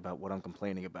complaining about what I'm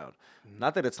complaining about.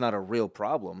 Not that it's not a real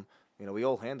problem. We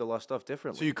all handle our stuff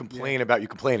differently. So you complain about you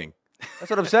complaining. That's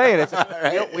what I'm saying.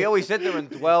 It's, we always sit there and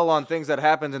dwell on things that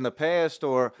happened in the past,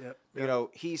 or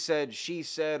he said, she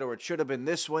said, or it should have been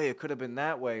this way, it could have been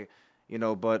that way.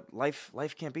 But life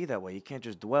can't be that way. You can't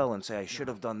just dwell and say, I should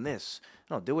have done this.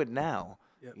 No, do it now.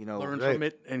 Learn from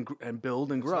it and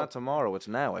build and grow. It's not tomorrow. It's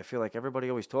now. I feel like everybody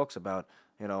always talks about,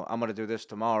 I'm going to do this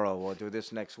tomorrow or do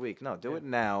this next week. No, do it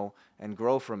now and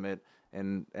grow from it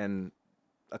and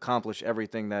accomplish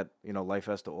everything that life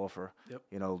has to offer.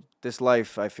 Yep. This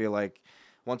life, I feel like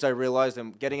once I realized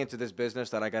I'm getting into this business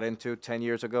that I got into 10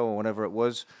 years ago or whenever it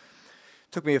was,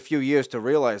 it took me a few years to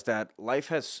realize that life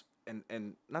has,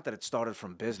 and not that it started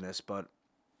from business, but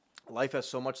life has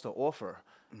so much to offer.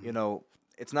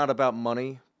 It's not about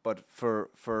money, but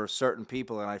for certain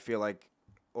people, and I feel like,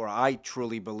 or I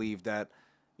truly believe that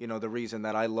the reason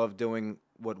that I love doing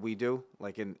what we do,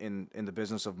 like in the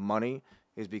business of money,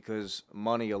 is because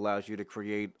money allows you to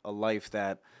create a life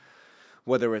that,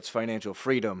 whether it's financial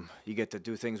freedom, you get to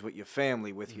do things with your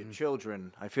family, with your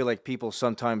children. I feel like people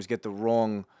sometimes get the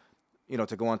wrong,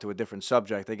 to go on to a different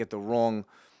subject, they get the wrong,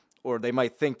 or they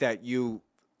might think that you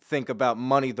think about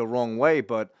money the wrong way,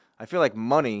 but I feel like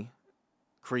money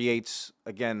creates,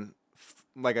 again,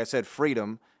 like I said,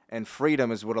 freedom, and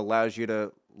freedom is what allows you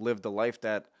to live the life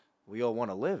that we all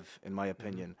want to live, in my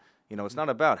opinion. It's not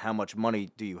about how much money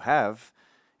do you have.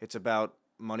 It's about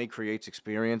money creates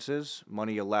experiences.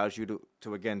 Money allows you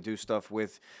to again, do stuff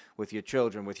with your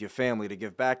children, with your family, to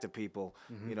give back to people,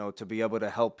 to be able to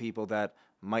help people that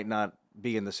might not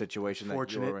be in the situation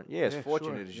that you're in. Yeah, as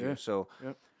fortunate as you. So,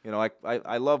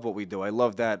 I love what we do. I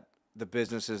love that the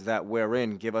businesses that we're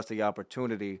in give us the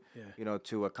opportunity,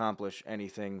 to accomplish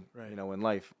anything, in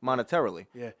life monetarily.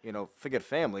 Forget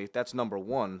family. That's number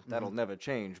one. That'll never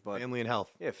change. But family and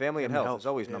health. Yeah, family and health is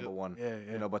always number one.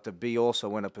 But to be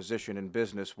also in a position in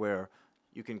business where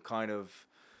you can kind of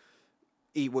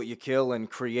eat what you kill and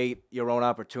create your own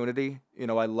opportunity.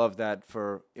 I love that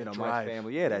for, my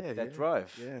family. Yeah, that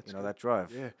drive. Yeah, that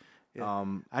drive. Yeah. Yeah.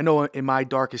 I know in my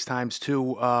darkest times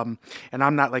too, and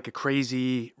I'm not like a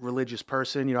crazy religious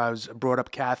person. I was brought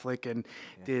up Catholic and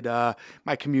did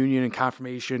my communion and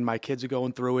confirmation. My kids are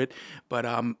going through it. But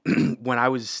when I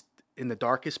was in the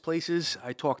darkest places,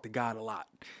 I talked to God a lot.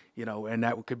 And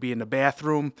that could be in the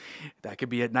bathroom, that could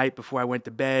be at night before I went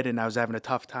to bed and I was having a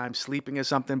tough time sleeping or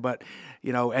something. But,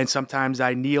 and sometimes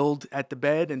I kneeled at the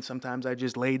bed and sometimes I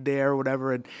just laid there or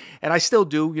whatever. And I still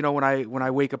do, when I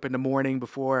wake up in the morning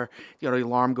before, the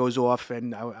alarm goes off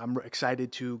and I'm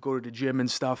excited to go to the gym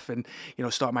and stuff and,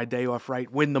 start my day off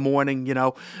right, win the morning,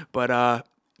 but, I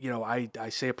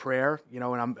say a prayer,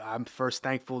 and I'm first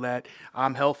thankful that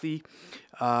I'm healthy.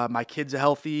 My kids are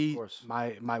healthy.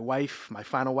 My wife, my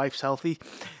final wife's healthy,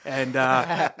 and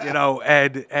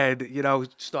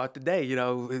start the day,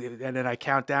 and then I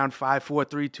count down 5, 4,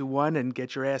 3, 2, 1, and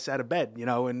get your ass out of bed,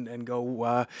 and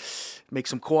go make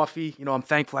some coffee. I'm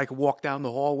thankful I could walk down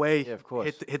the hallway. Yeah, of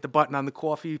course. Hit the button on the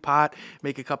coffee pot,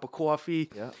 make a cup of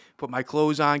coffee, put my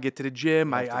clothes on, get to the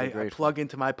gym. I plug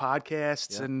into my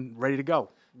podcasts and ready to go.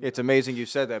 It's amazing you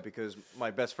said that because my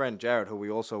best friend, Jared, who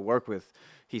we also work with,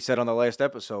 he said on the last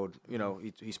episode,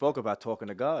 he spoke about talking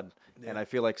to God. And I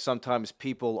feel like sometimes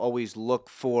people always look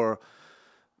for,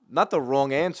 not the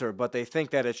wrong answer, but they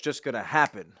think that it's just going to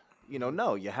happen.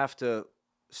 No, you have to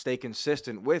stay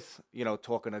consistent with,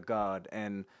 talking to God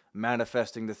and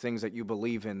manifesting the things that you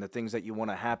believe in, the things that you want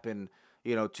to happen,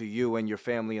 to you and your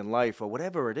family in life or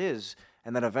whatever it is.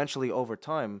 And then eventually over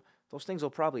time, those things will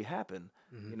probably happen,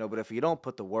 but if you don't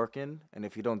put the work in and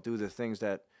if you don't do the things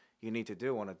that you need to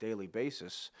do on a daily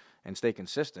basis and stay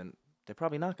consistent, they're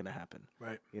probably not going to happen.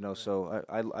 Right. So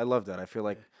I love that. I feel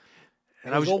like,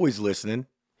 and I was always listening.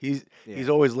 He's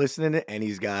always listening, and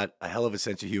he's got a hell of a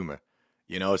sense of humor.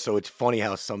 So it's funny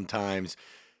how sometimes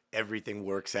everything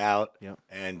works out. Yep.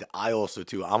 And I also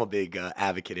too. I'm a big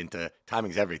advocate into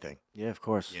timing's everything. Yeah, of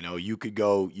course. You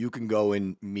can go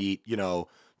and meet,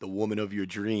 the woman of your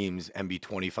dreams and be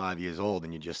 25 years old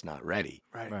and you're just not ready.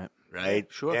 Right.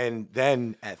 Sure. And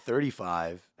then at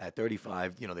 35,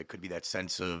 there could be that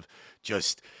sense of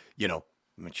just,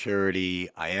 maturity.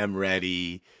 I am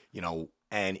ready,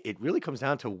 and it really comes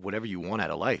down to whatever you want out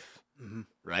of life.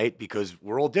 Right. Because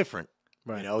we're all different,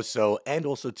 so, and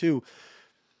also too,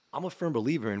 I'm a firm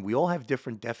believer in we all have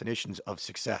different definitions of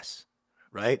success,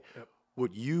 right? Yep.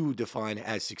 What you define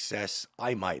as success,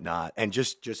 I might not. And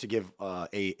just to give a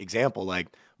example, like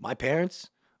my parents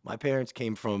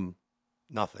came from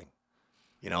nothing,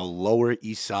 Lower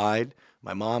East Side.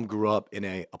 My mom grew up in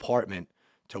an apartment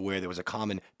to where there was a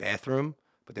common bathroom,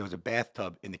 but there was a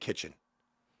bathtub in the kitchen.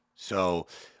 So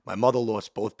my mother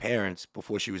lost both parents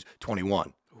before she was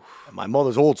 21. And my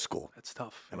mother's old school. That's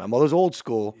tough. And my mother's old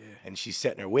school, and she's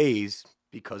set in her ways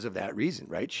because of that reason,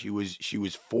 right? She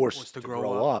was forced to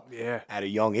grow up at a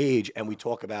young age. And we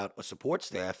talk about a support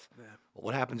staff. Yeah. Well,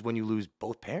 what happens when you lose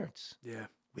both parents? Yeah.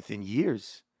 Within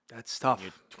years. That's tough.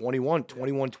 You're 21,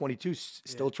 22,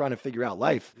 still trying to figure out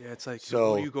life. Yeah, it's like,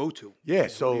 so, who do you go to? Yeah,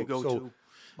 so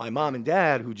my mom and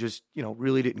dad, who just,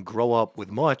 really didn't grow up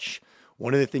with much,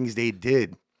 one of the things they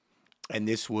did, and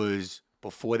this was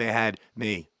before they had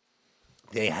me,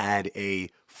 they had a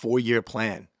 4-year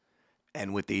plan.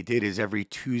 And what they did is every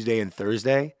Tuesday and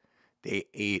Thursday, they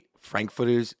ate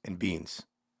frankfurters and beans.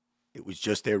 It was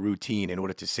just their routine in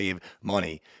order to save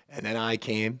money. And then I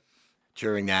came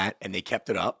during that, and they kept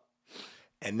it up.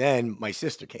 And then my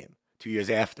sister came 2 years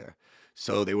after.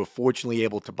 So they were fortunately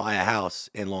able to buy a house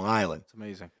in Long Island. It's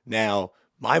amazing. Now,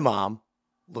 my mom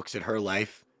looks at her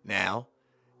life now,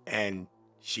 and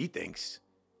she thinks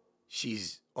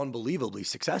she's unbelievably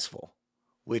successful,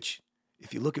 which,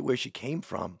 if you look at where she came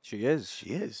from, she is.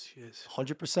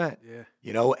 100%.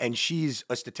 Yeah. And she's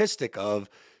a statistic of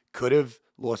could have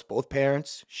lost both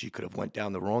parents. She could have went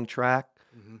down the wrong track,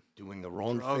 doing the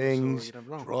wrong things,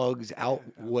 drugs,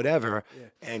 whatever. Yeah.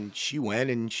 And she went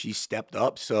and she stepped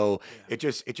up. So it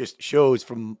just shows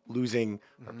from losing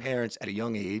her parents at a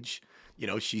young age,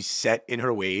 she's set in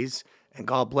her ways, and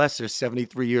God bless her,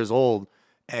 73 years old.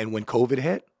 And when COVID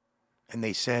hit and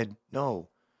they said, no,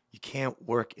 you can't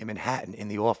work in Manhattan in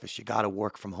the office. You got to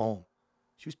work from home.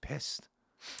 She was pissed.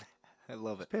 I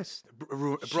love it. Pissed. It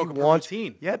broke up her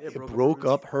routine. Yep, it broke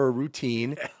up her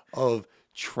routine of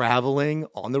traveling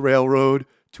on the railroad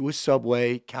to a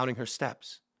subway, counting her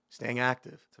steps, staying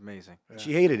active. It's amazing. Yeah.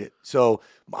 She hated it. So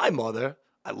my mother,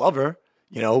 I love her.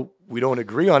 We don't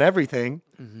agree on everything,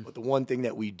 but the one thing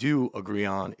that we do agree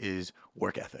on is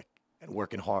work ethic and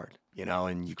working hard.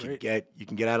 And you can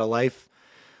get out of life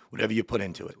whatever you put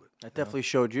into it. That definitely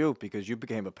showed you, because you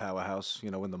became a powerhouse,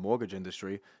 in the mortgage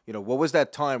industry. What was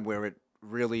that time where it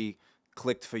really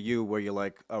clicked for you, where you're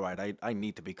like, all right, I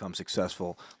need to become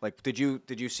successful? Like, did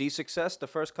you see success the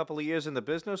first couple of years in the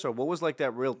business, or what was like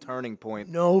that real turning point?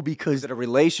 No, because is it a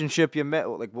relationship you met?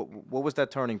 Like, what was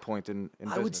that turning point in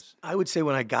business? I would say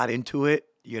when I got into it,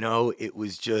 it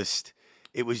was just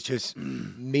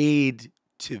made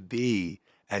to be,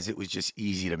 as it was just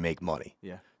easy to make money.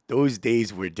 Yeah. Those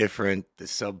days were different. The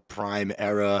subprime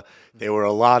era. There were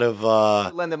a lot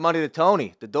of lending money to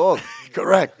Tony, the dog.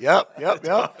 Correct. Yep.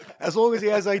 As long as he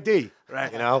has ID,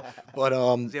 right? But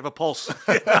does he have a pulse?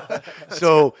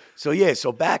 So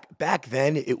back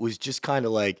then it was just kind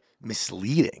of like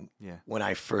misleading. Yeah. When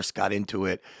I first got into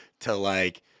it, to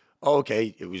like,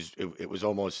 okay, it was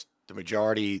almost the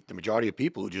majority of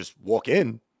people who just walk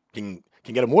in can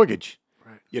get a mortgage.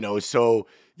 Right. So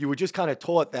you were just kind of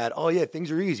taught that, oh, yeah, things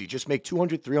are easy. Just make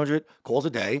 200, 300 calls a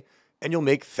day, and you'll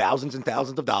make thousands and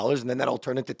thousands of dollars, and then that'll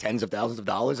turn into tens of thousands of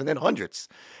dollars, and then hundreds.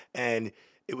 And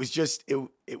it was just a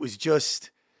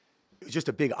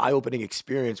big eye-opening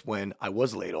experience when I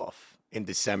was laid off in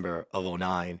December of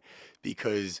 2009,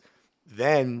 because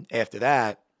then after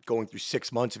that, going through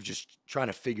 6 months of just trying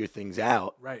to figure things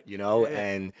out, right?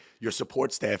 And your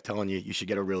support staff telling you should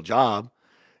get a real job.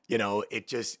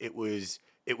 It was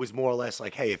it was more or less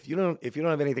like, hey, if you don't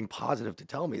have anything positive to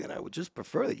tell me, then I would just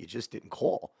prefer that you just didn't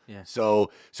call. Yeah. So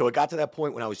it got to that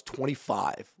point when I was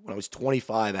 25. When I was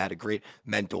 25, I had a great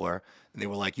mentor, and they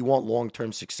were like, you want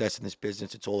long-term success in this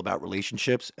business, it's all about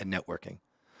relationships and networking.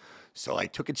 So I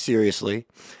took it seriously,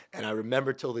 and I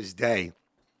remember till this day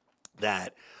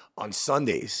that on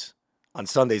Sundays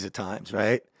at times,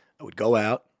 right, I would go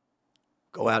out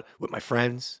with my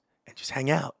friends and just hang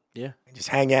out. Yeah. And just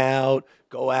hang out,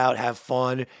 go out, have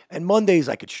fun. And Mondays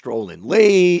I could stroll in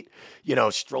late,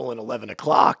 stroll in 11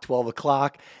 o'clock, 12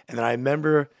 o'clock. And then I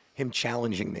remember him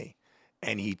challenging me.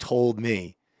 And he told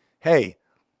me, hey,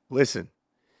 listen,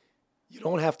 you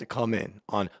don't have to come in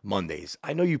on Mondays.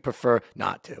 I know you prefer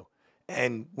not to.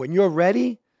 And when you're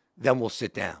ready, then we'll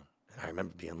sit down. And I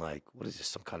remember being like, what is this,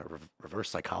 some kind of reverse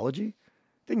psychology?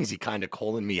 Thing is, he kind of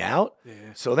calling me out.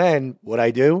 Yeah. So then what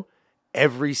I do,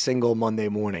 every single Monday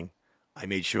morning, I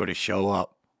made sure to show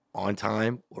up on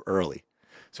time or early.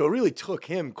 So it really took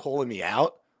him calling me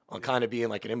out on kind of being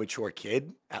like an immature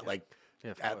kid at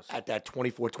at that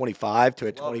 24, 25 to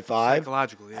at 25.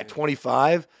 Psychologically, At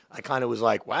 25, I kind of was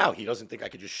like, wow, he doesn't think I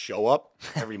could just show up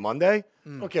every Monday. I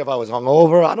don't care if I was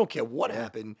hungover. I don't care what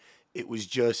happened. It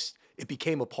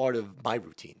became a part of my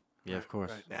routine. Yeah, of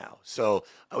course. Right. Now. So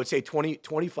I would say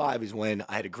 25 is when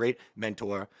I had a great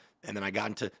mentor, and then I got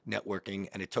into networking,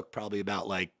 and it took probably about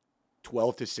like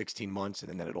 12 to 16 months,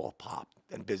 and then it all popped.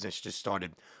 And business just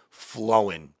started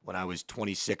flowing when I was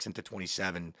 26 into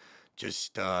 27.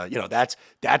 Just,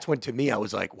 that's when to me I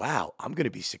was like, wow, I'm going to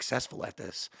be successful at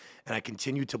this. And I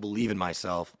continued to believe in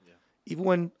myself, even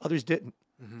when others didn't.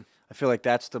 Mm-hmm. I feel like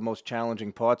that's the most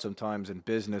challenging part sometimes in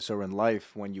business or in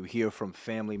life, when you hear from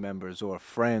family members or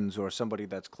friends or somebody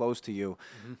that's close to you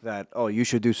that, oh, you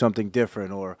should do something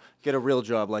different or get a real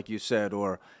job, like you said,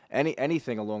 or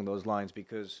anything along those lines,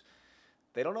 because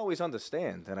they don't always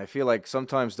understand. And I feel like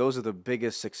sometimes those are the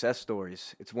biggest success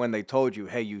stories. It's when they told you,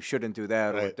 hey, you shouldn't do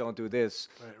that or don't do this,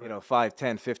 5,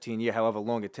 10, 15 years, however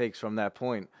long it takes from that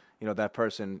point, that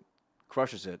person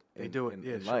crushes it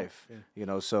in life.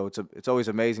 Yeah. So it's always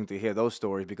amazing to hear those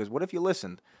stories, because what if you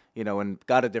listened, and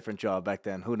got a different job back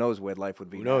then? Who knows where life would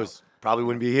be? Who knows? Probably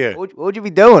wouldn't be here. What would you be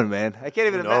doing, man? I can't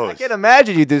even. I can't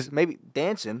imagine you do maybe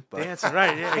dancing. But Dancing,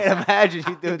 right? Yeah. I can't imagine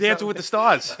you doing Dancing with the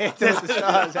Stars. Dancing with the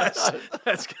Stars.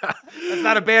 That's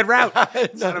not a bad route.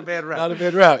 It's not a bad route. Not a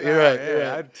bad route. You're right. You're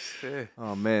right. Yeah.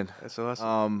 Oh man, That's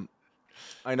awesome.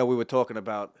 I know we were talking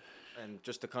about, and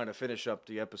just to kind of finish up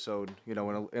the episode, in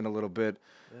a little bit,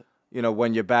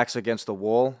 when your back's against the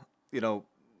wall,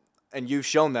 and you've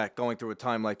shown that going through a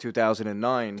time like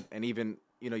 2009, and even,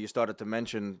 you started to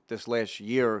mention this last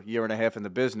year and a half in the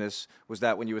business. Was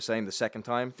that when you were saying the second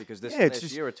time? Because this last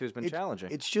year or two has been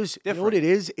challenging. It's just, you know what it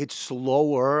is? It's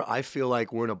slower. I feel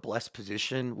like we're in a blessed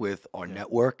position with our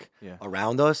network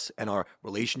around us and our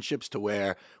relationships, to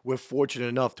where we're fortunate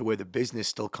enough to where the business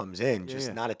still comes in,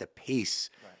 just not at the pace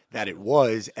that it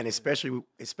was. And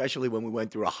especially when we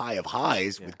went through a high of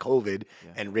highs with COVID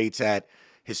and rates at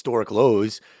historic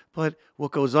lows. But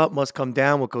what goes up must come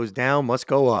down. What goes down must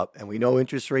go up. And we know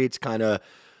interest rates kind of,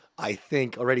 I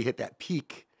think, already hit that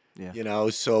peak. Yeah.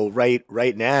 So right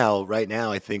now,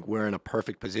 I think we're in a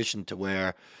perfect position to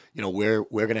where, we're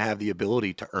going to have the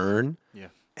ability to earn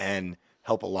and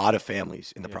help a lot of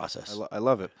families in the process. I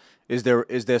love it. Is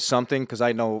there something, because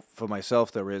I know for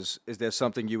myself is there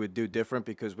something you would do different?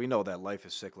 Because we know that life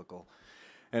is cyclical,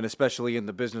 and especially in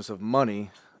the business of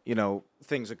money,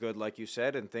 things are good, like you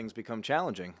said, and things become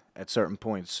challenging at certain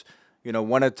points.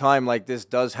 When a time like this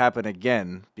does happen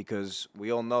again, because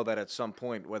we all know that at some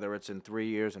point, whether it's in 3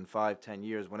 years and 5, 10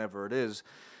 years, whenever it is,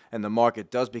 and the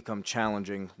market does become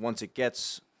challenging, once it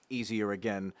gets easier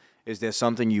again, is there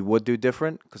something you would do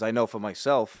different? Because I know for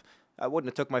myself, I wouldn't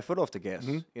have took my foot off the gas,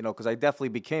 because I definitely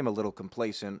became a little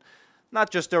complacent. Not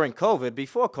just during COVID.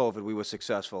 Before COVID, we were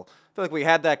successful. I feel like we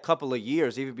had that couple of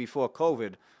years, even before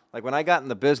COVID. Like when I got in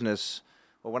the business,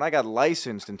 or when I got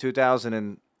licensed in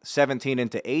 2017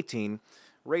 into 18,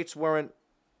 rates weren't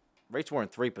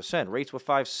 3%. Rates were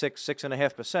 5, 6,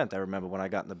 6.5%. I remember when I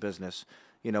got in the business,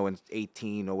 in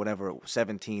 18 or whatever,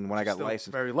 17 when I got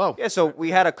licensed. Very low. Yeah, so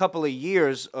we had a couple of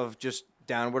years of just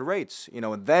downward rates,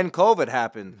 and then COVID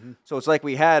happened. So it's like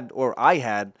I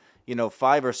had,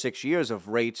 5 or 6 years of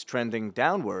rates trending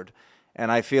downward. And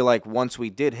I feel like once we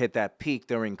did hit that peak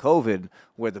during COVID,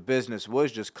 where the business was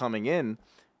just coming in,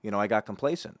 I got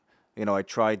complacent. I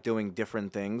tried doing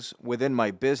different things within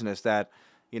my business that,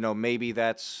 maybe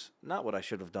that's not what I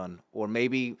should have done. Or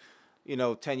maybe,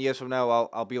 10 years from now,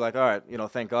 I'll be like, all right,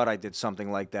 thank God I did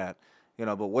something like that.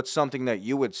 But what's something that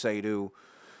you would say to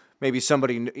maybe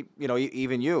somebody,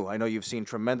 even you, I know you've seen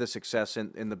tremendous success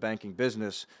in the banking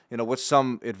business. What's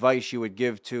some advice you would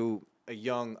give to a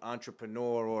young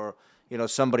entrepreneur or,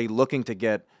 somebody looking to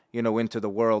get, into the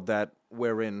world that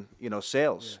we're in,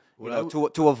 sales,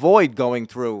 to avoid going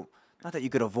through, not that you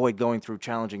could avoid going through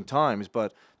challenging times,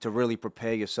 but to really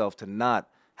prepare yourself to not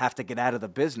have to get out of the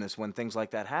business when things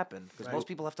like that happen, because most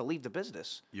people have to leave the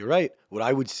business. You're right. What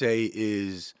I would say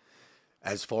is,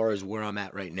 as far as where I'm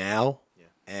at right now,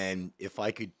 and if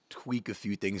I could tweak a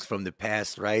few things from the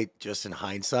past, right, just in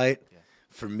hindsight,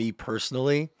 for me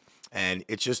personally, and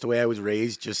it's just the way I was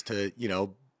raised, just to,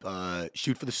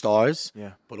 shoot for the stars,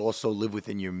 but also live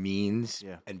within your means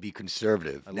and be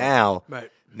conservative.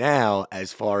 Now,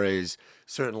 as far as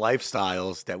certain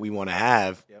lifestyles that we want to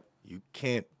have, you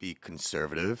can't be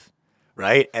conservative,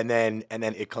 right? And then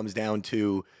it comes down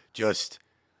to just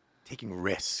taking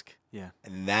risk. Yeah.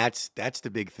 And that's the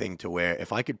big thing, to where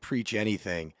if I could preach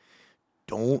anything,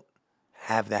 don't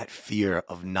have that fear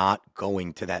of not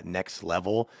going to that next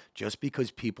level just because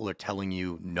people are telling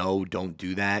you, no, don't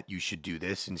do that, you should do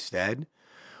this instead.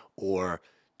 Or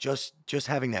just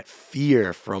having that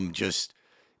fear from just,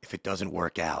 if it doesn't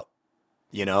work out.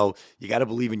 You got to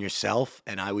believe in yourself.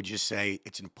 And I would just say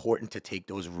it's important to take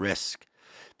those risks,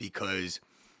 because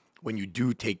when you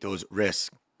do take those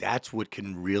risks, that's what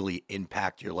can really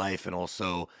impact your life and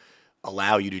also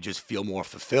allow you to just feel more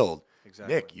fulfilled.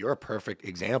 Exactly. Nick, you're a perfect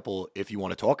example if you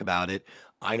want to talk about it.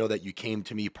 I know that you came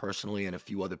to me personally and a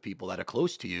few other people that are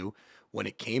close to you when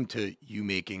it came to you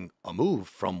making a move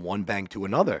from one bank to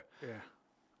another. Yeah.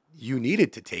 You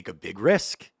needed to take a big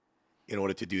risk in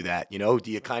order to do that.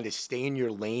 Do you kind of stay in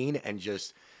your lane and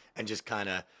just kind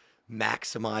of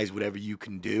maximize whatever you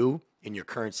can do in your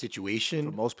current situation?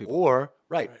 For most people.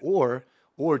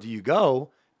 Or do you go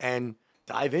and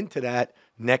dive into that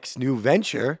next new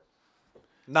venture,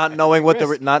 not knowing what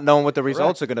the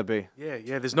results are going to be?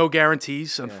 Yeah. There's no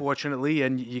guarantees, unfortunately,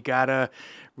 and you gotta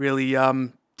really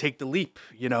take the leap.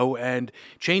 And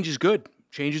change is good.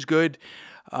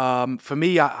 For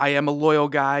me, I am a loyal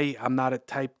guy. I'm not a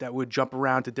type that would jump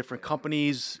around to different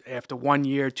companies after 1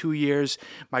 year, 2 years.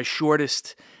 My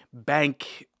shortest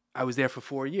bank, I was there for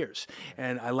 4 years,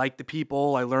 and I liked the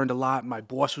people. I learned a lot. My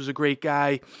boss was a great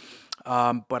guy,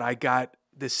 but I got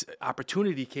this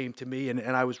opportunity came to me,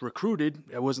 and I was recruited.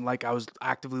 It wasn't like I was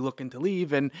actively looking to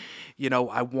leave, and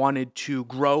I wanted to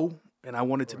grow, and I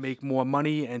wanted to make more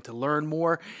money and to learn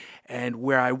more. And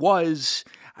where I was,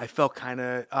 I felt kind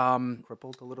of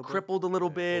crippled a little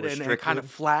bit, and kind of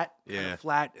flat.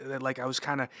 Like I was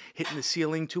kind of hitting the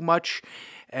ceiling too much.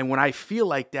 And when I feel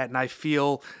like that, and I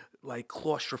feel like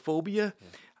claustrophobia,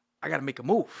 I got to make a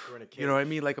move. You know what I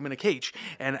mean? Like I'm in a cage.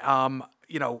 And,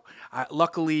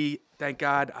 luckily, thank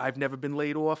God, I've never been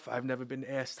laid off. I've never been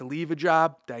asked to leave a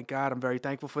job. Thank God. I'm very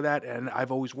thankful for that. And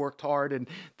I've always worked hard. And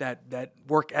that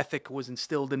work ethic was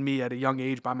instilled in me at a young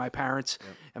age by my parents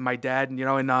and my dad. And, you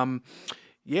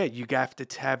have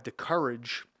to have the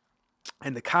courage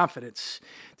and the confidence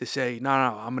to say, no,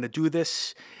 I'm going to do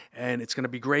this, and it's going to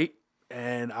be great.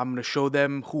 And I'm going to show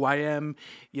them who I am,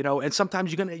 and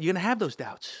sometimes you're going to have those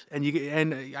doubts,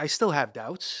 and I still have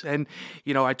doubts, and,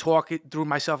 I talk it through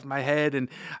myself in my head, and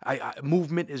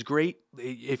movement is great.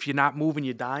 If you're not moving,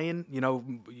 you're dying.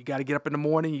 You got to get up in the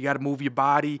morning, you got to move your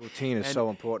body. Routine is so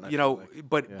important.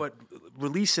 But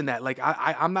releasing that, like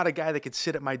I'm not a guy that could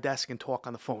sit at my desk and talk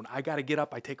on the phone. I got to get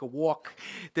up, I take a walk,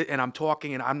 and I'm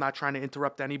talking, and I'm not trying to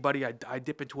interrupt anybody. I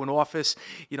dip into an office,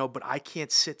 but I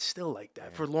can't sit still like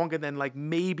that for longer than like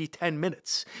maybe 10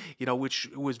 minutes, which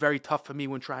was very tough for me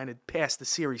when trying to pass the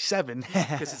Series 7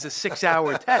 because it's a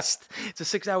 6-hour test. It's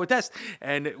a 6-hour test.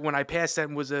 And when I passed that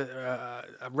and was a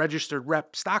registered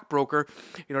rep stockbroker,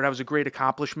 that was a great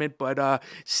accomplishment. But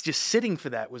just sitting for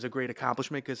that was a great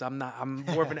accomplishment because I'm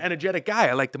more of an energetic guy.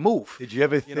 I like to move. Did you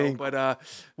ever think? But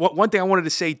one thing I wanted to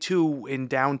say too, in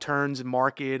downturns and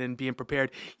market and being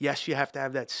prepared, yes, you have to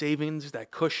have that savings,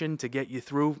 that cushion to get you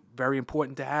through. Very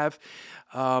important to have.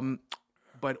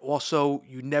 But also,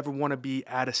 you never want to be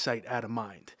out of sight, out of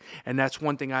mind. And that's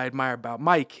one thing I admire about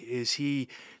Mike is he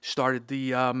started the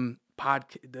the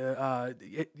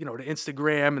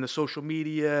Instagram and the social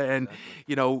media and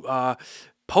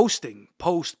posting,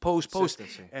 post,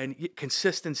 and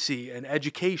consistency and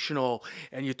educational,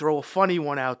 and you throw a funny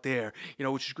one out there,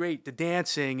 which is great. The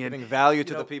dancing and giving value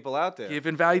to the people out there.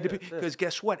 Giving value to people, because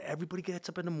guess what? Everybody gets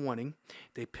up in the morning,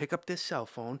 they pick up their cell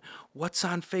phone. What's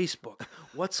on Facebook?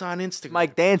 What's on Instagram?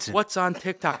 Mike dancing. What's on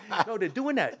TikTok? No, they're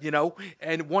doing that,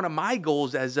 And one of my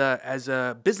goals as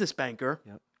a business banker,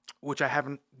 which I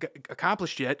haven't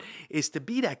accomplished yet, is to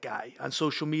be that guy on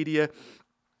social media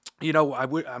you know, I'm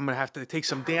gonna have to take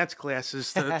some dance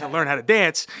classes to learn how to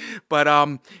dance, but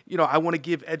you know, I want to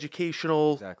give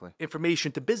educational Exactly.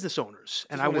 information to business owners,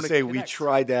 and I I want want to say we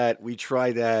tried that. We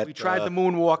tried that. We tried the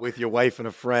moonwalk with your wife and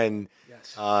a friend.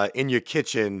 Yes. In your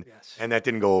kitchen, Yes. and that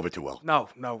didn't go over too well. No,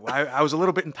 I was a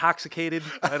little bit intoxicated,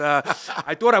 but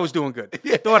I thought I was doing good.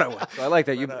 I thought I was. So I like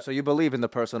that. So you believe in the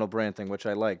personal brand thing, which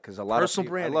I like, because a lot Personal of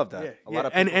people, branding, I love that. yeah, A lot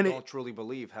of yeah. people And don't truly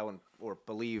believe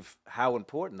believe how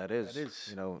important that is. That is,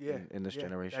 you know, yeah, in this yeah.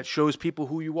 generation. That shows people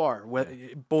who you are,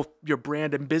 both your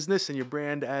brand in business and your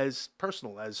brand as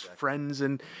personal, as friends,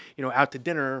 and you know, out to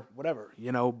dinner, whatever.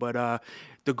 You know, but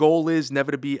the goal is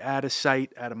never to be out of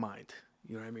sight, out of mind.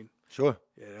 You know what I mean? Sure.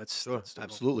 Yeah, that's Sure, the goal.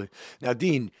 absolutely. Now,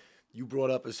 Dean, you brought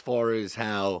up as far as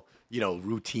how, you know,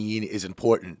 routine is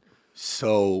important.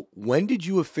 So when did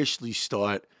you officially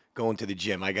start going to the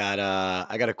gym? I got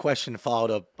a question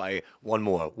followed up by one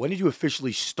more. When did you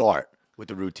officially start with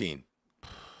the routine?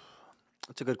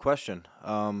 That's a good question.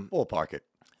 Ballpark it.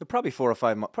 Probably 4 or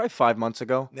 5 months, probably 5 months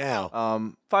ago.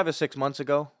 Now, 5 or 6 months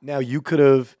ago. now you could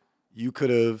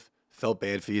have felt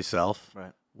bad for yourself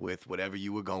Right. with whatever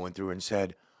you were going through and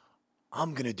said,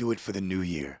 I'm going to do it for the new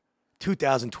year,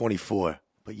 2024,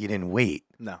 but you didn't wait.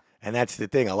 No. And that's the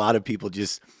thing. A lot of people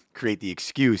just create the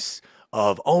excuse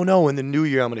of, oh, no, in the new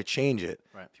year, I'm going to change it.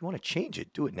 Right. If you want to change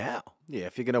it, do it now. Yeah,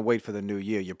 if you're gonna wait for the new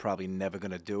year, you're probably never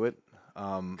gonna do it.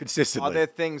 Consistently. Are there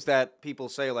things that people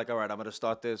say like, all right, I'm gonna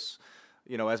start this,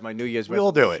 you know, as my New Year's We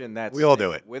all do it. resolution? That's We all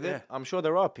do it. with Yeah. it. I'm sure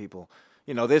there are people.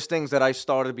 You know, there's things that I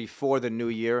started before the new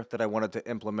year that I wanted to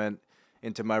implement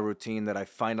into my routine that I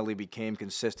finally became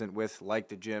consistent with, like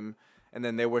the gym. And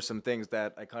then there were some things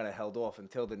that I kind of held off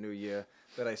until the new year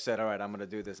that I said, all right, I'm going to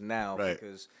do this now. Right.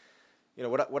 Because, you know,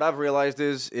 what I've realized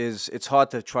is it's hard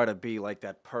to try to be like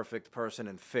that perfect person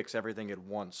and fix everything at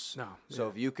once. No, So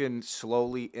if you can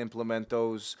slowly implement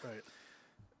those, Right.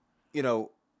 you know,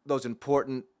 those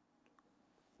important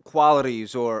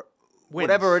qualities or Wins.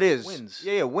 whatever it is. Wins.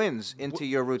 Yeah, wins into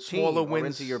your routine Smaller or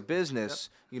wins. into your business.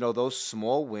 You know, those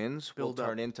small wins Build will up.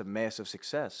 turn into massive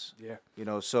success. Yeah. You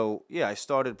know, so yeah, I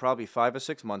started probably 5 or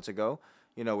 6 months ago.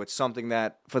 You know, it's something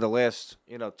that for the last,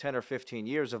 10 or 15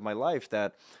 years of my life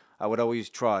that I would always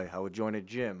try. I would join a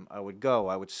gym. I would go.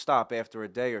 I would stop after a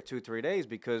day or 2, 3 days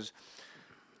because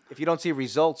if you don't see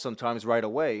results sometimes right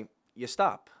away, you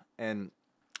stop. And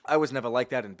I was never like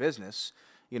that in business,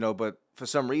 but for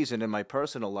some reason in my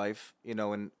personal life,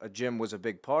 and a gym was a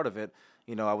big part of it,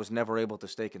 I was never able to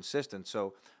stay consistent.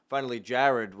 So finally,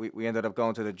 Jared, we ended up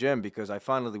going to the gym because I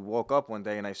finally woke up one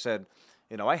day and I said,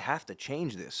 I have to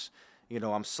change this.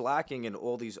 I'm slacking in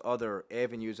all these other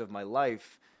avenues of my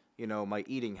life, my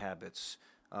eating habits,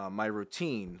 my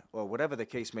routine, or whatever the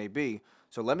case may be.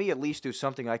 So let me at least do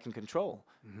something I can control.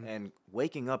 Mm-hmm. And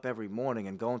waking up every morning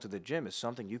and going to the gym is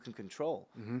something you can control.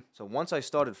 Mm-hmm. So once I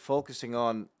started focusing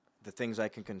on the things I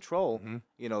can control,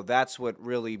 mm-hmm. That's what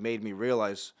really made me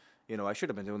realize, I should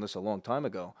have been doing this a long time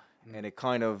ago. Mm-hmm. And it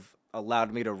kind of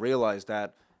allowed me to realize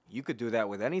that you could do that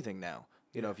with anything now.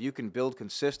 If you can build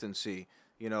consistency,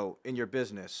 in your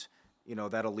business,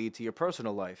 that'll lead to your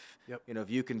personal life. Yep. If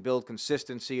you can build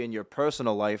consistency in your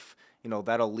personal life,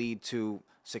 that'll lead to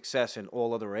success in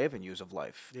all other avenues of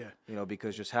life. Yeah.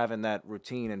 Because just having that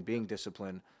routine and being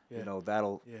disciplined,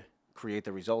 that'll create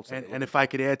the results. And if I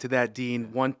could add to that,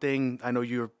 Dean, one thing, I know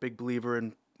you're a big believer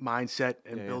in mindset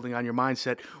and building on your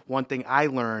mindset. One thing I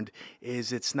learned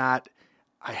is it's not,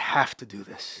 I have to do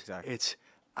this. Exactly. It's,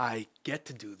 I get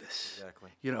to do this.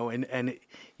 Exactly. And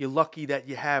you're lucky that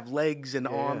you have legs and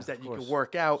arms that you can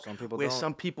work out. Some people where don't.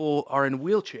 Some people are in a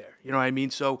wheelchair. You know what I mean?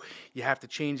 So you have to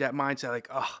change that mindset. Like,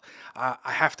 I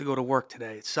have to go to work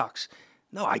today. It sucks.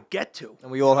 No, I get to.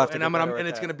 And we all have to. And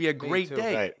it's going to be a great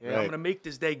day. Right, I'm going to make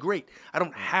this day great. I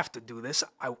don't have to do this.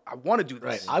 I want to do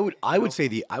this. Right. I would say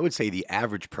the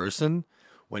average person,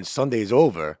 when Sunday's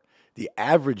over, the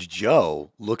average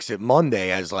Joe looks at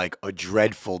Monday as like a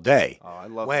dreadful day. Oh, I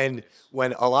love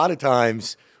when a lot of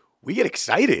times we get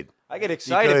excited. I get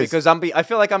excited because I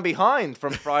feel like I'm behind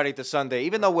from Friday to Sunday.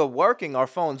 Even though we're working, our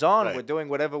phone's on, we're doing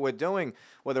whatever we're doing,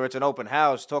 whether it's an open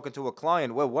house, talking to a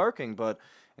client, we're working. But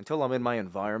until I'm in my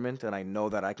environment and I know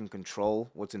that I can control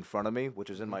what's in front of me, which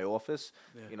is in my office,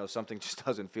 something just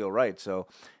doesn't feel right. So,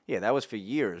 yeah, that was for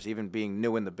years. Even being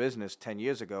new in the business 10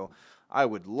 years ago, I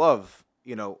would love,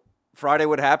 Friday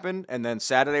would happen, and then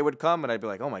Saturday would come, and I'd be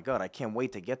like, oh, my God, I can't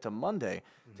wait to get to Monday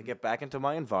to get back into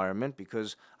my environment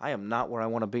because I am not where I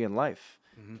want to be in life,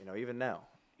 even now.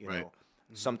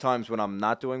 Sometimes when I'm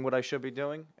not doing what I should be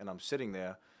doing and I'm sitting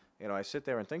there, I sit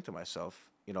there and think to myself,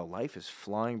 life is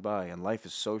flying by and life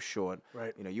is so short.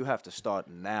 Right. You have to start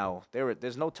now.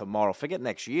 There's no tomorrow. Forget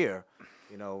next year.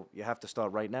 you know, you have to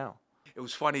start right now. It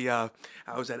was funny. I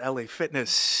was at LA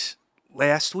Fitness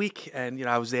last week, and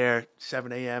I was there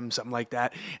 7 a.m. something like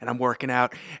that, and I'm working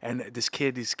out, and this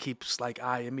kid keeps like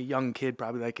eyeing me, young kid,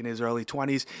 probably like in his early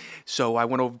 20s. So I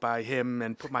went over by him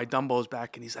and put my dumbbells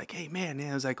back, and he's like, "Hey man," and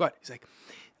I was like, "What?" He's like,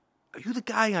 "Are you the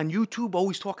guy on YouTube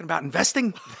always talking about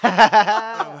investing?"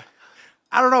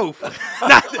 I don't know.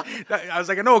 I was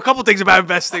like, I know a couple things about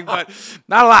investing, but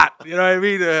not a lot. You know what I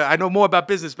mean? I know more about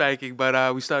business banking,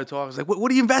 but we started talking. I was like,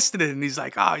 what are you investing in? And he's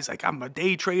like, I'm a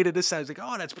day trader. This. I was like,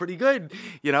 oh, that's pretty good.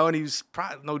 And he was,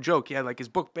 no joke, he had like his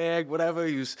book bag, whatever.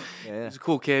 He was a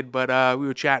cool kid, but we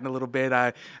were chatting a little bit.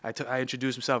 I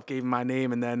introduced myself, gave him my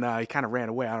name, and then he kind of ran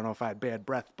away. I don't know if I had bad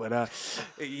breath, but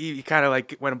he kind of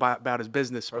like went about his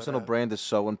business. Personal brand is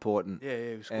so important. Yeah,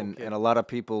 he was a cool kid. And a lot of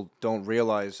people don't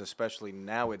realize, especially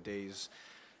nowadays,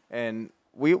 and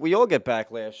we all get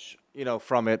backlash,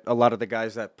 from it. A lot of the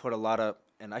guys that put a lot of,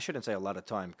 and I shouldn't say a lot of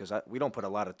time, because we don't put a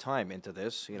lot of time into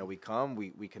this. We come,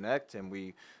 we connect, and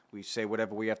we say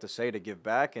whatever we have to say to give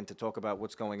back and to talk about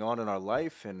what's going on in our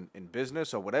life and in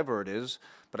business or whatever it is.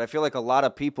 But I feel like a lot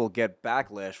of people get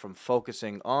backlash from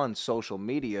focusing on social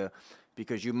media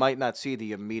because you might not see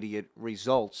the immediate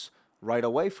results right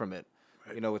away from it.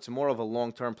 Right. It's more of a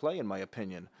long-term play, in my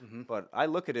opinion. Mm-hmm. But I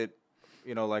look at it,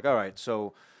 like, all right,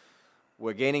 so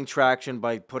we're gaining traction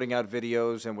by putting out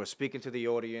videos, and we're speaking to the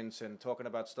audience and talking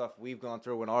about stuff we've gone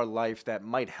through in our life that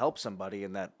might help somebody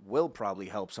and that will probably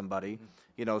help somebody.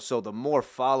 Mm-hmm. So the more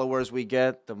followers we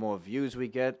get, the more views we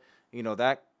get,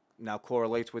 that now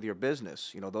correlates with your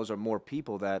business. Those are more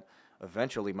people that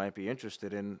eventually might be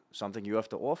interested in something you have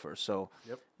to offer. So,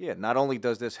 yeah, not only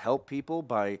does this help people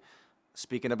by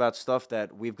speaking about stuff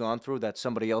that we've gone through that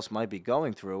somebody else might be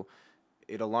going through,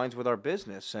 it aligns with our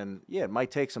business. And yeah, it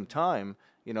might take some time,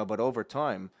 but over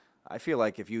time, I feel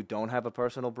like if you don't have a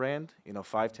personal brand,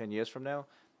 5-10 years from now,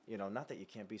 not that you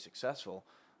can't be successful,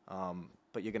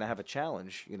 but you're going to have a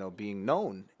challenge, being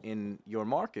known in your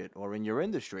market or in your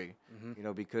industry,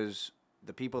 because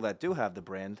the people that do have the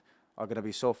brand are going to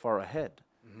be so far ahead.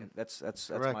 Mm-hmm.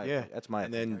 That's my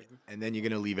opinion. And then you're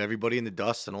going to leave everybody in the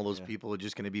dust, and all those people are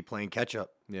just going to be playing catch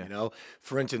up. Yeah.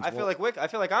 For instance, I feel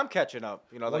like I'm catching up.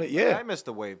 I missed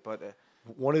the wave, but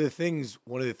one of the things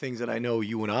that I know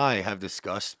you and I have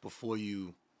discussed before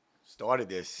you started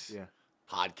this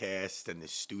podcast and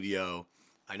this studio,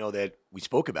 I know that we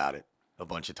spoke about it a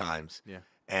bunch of times. Yeah.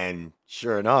 And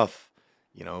sure enough,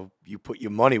 you put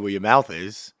your money where your mouth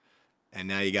is. And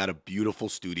now you got a beautiful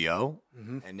studio,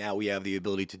 and now we have the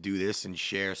ability to do this and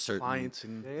share certain clients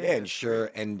and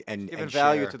and giving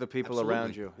value to the people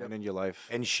around you and in your life,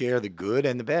 and share the good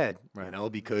and the bad.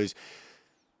 Right. Because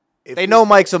they know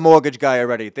Mike's a mortgage guy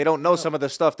already. They don't know some of the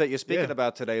stuff that you're speaking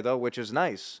about today, though, which is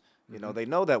nice. They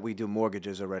know that we do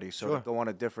mortgages already, so to go on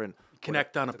a different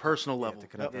connect on a personal level.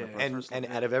 And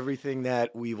out of everything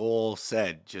that we've all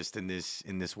said, just in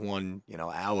this one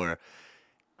hour.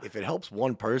 If it helps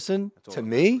one person, to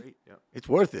me, it's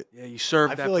worth it. Yeah, you serve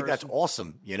that person. I feel like that's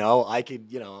awesome. I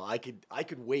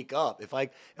could wake up if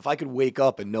I could wake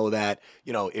up and know that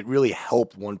it really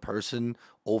helped one person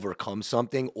overcome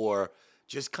something, or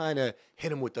just kind of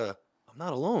hit him with the I'm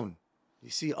not alone.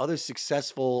 You see other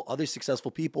successful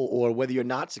people, or whether you're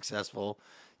not successful,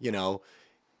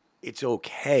 it's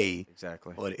okay.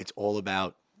 Exactly. But it's all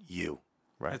about you.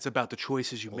 Right. It's about the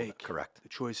choices you make. Correct. The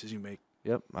choices you make.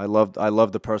 Yep, I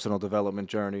love the personal development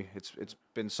journey. It's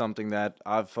been something that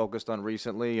I've focused on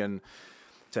recently, and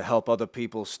to help other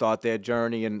people start their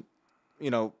journey, and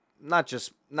not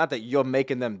that you're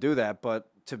making them do that, but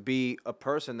to be a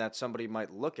person that somebody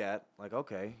might look at like,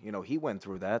 okay, he went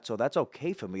through that, so that's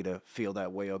okay for me to feel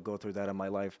that way or go through that in my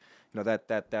life.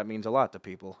 That means a lot to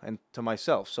people and to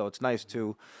myself. So it's nice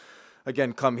to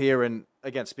again come here and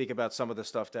again speak about some of the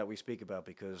stuff that we speak about,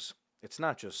 because it's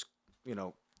not just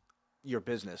your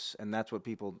business, and that's what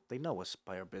people, they know us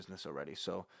by our business already.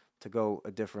 So to go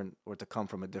to come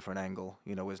from a different angle,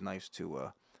 is nice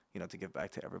to to give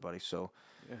back to everybody. So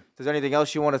if there's anything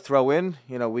else you want to throw in,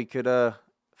 we could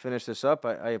finish this up.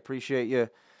 I appreciate you,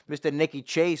 Mr. Nicky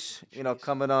Chase,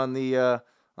 coming on the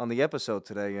episode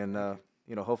today, and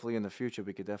hopefully in the future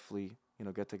we could definitely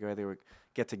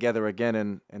get together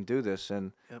again and do this.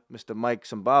 And Mr. Mike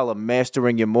Cymbala,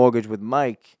 Mastering Your Mortgage with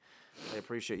Mike, I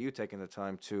appreciate you taking the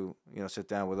time to, sit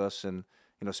down with us and,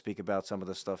 speak about some of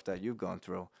the stuff that you've gone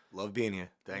through. Love being here.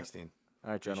 Thanks, Dean.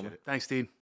 All right, gentlemen. Thanks, Dean.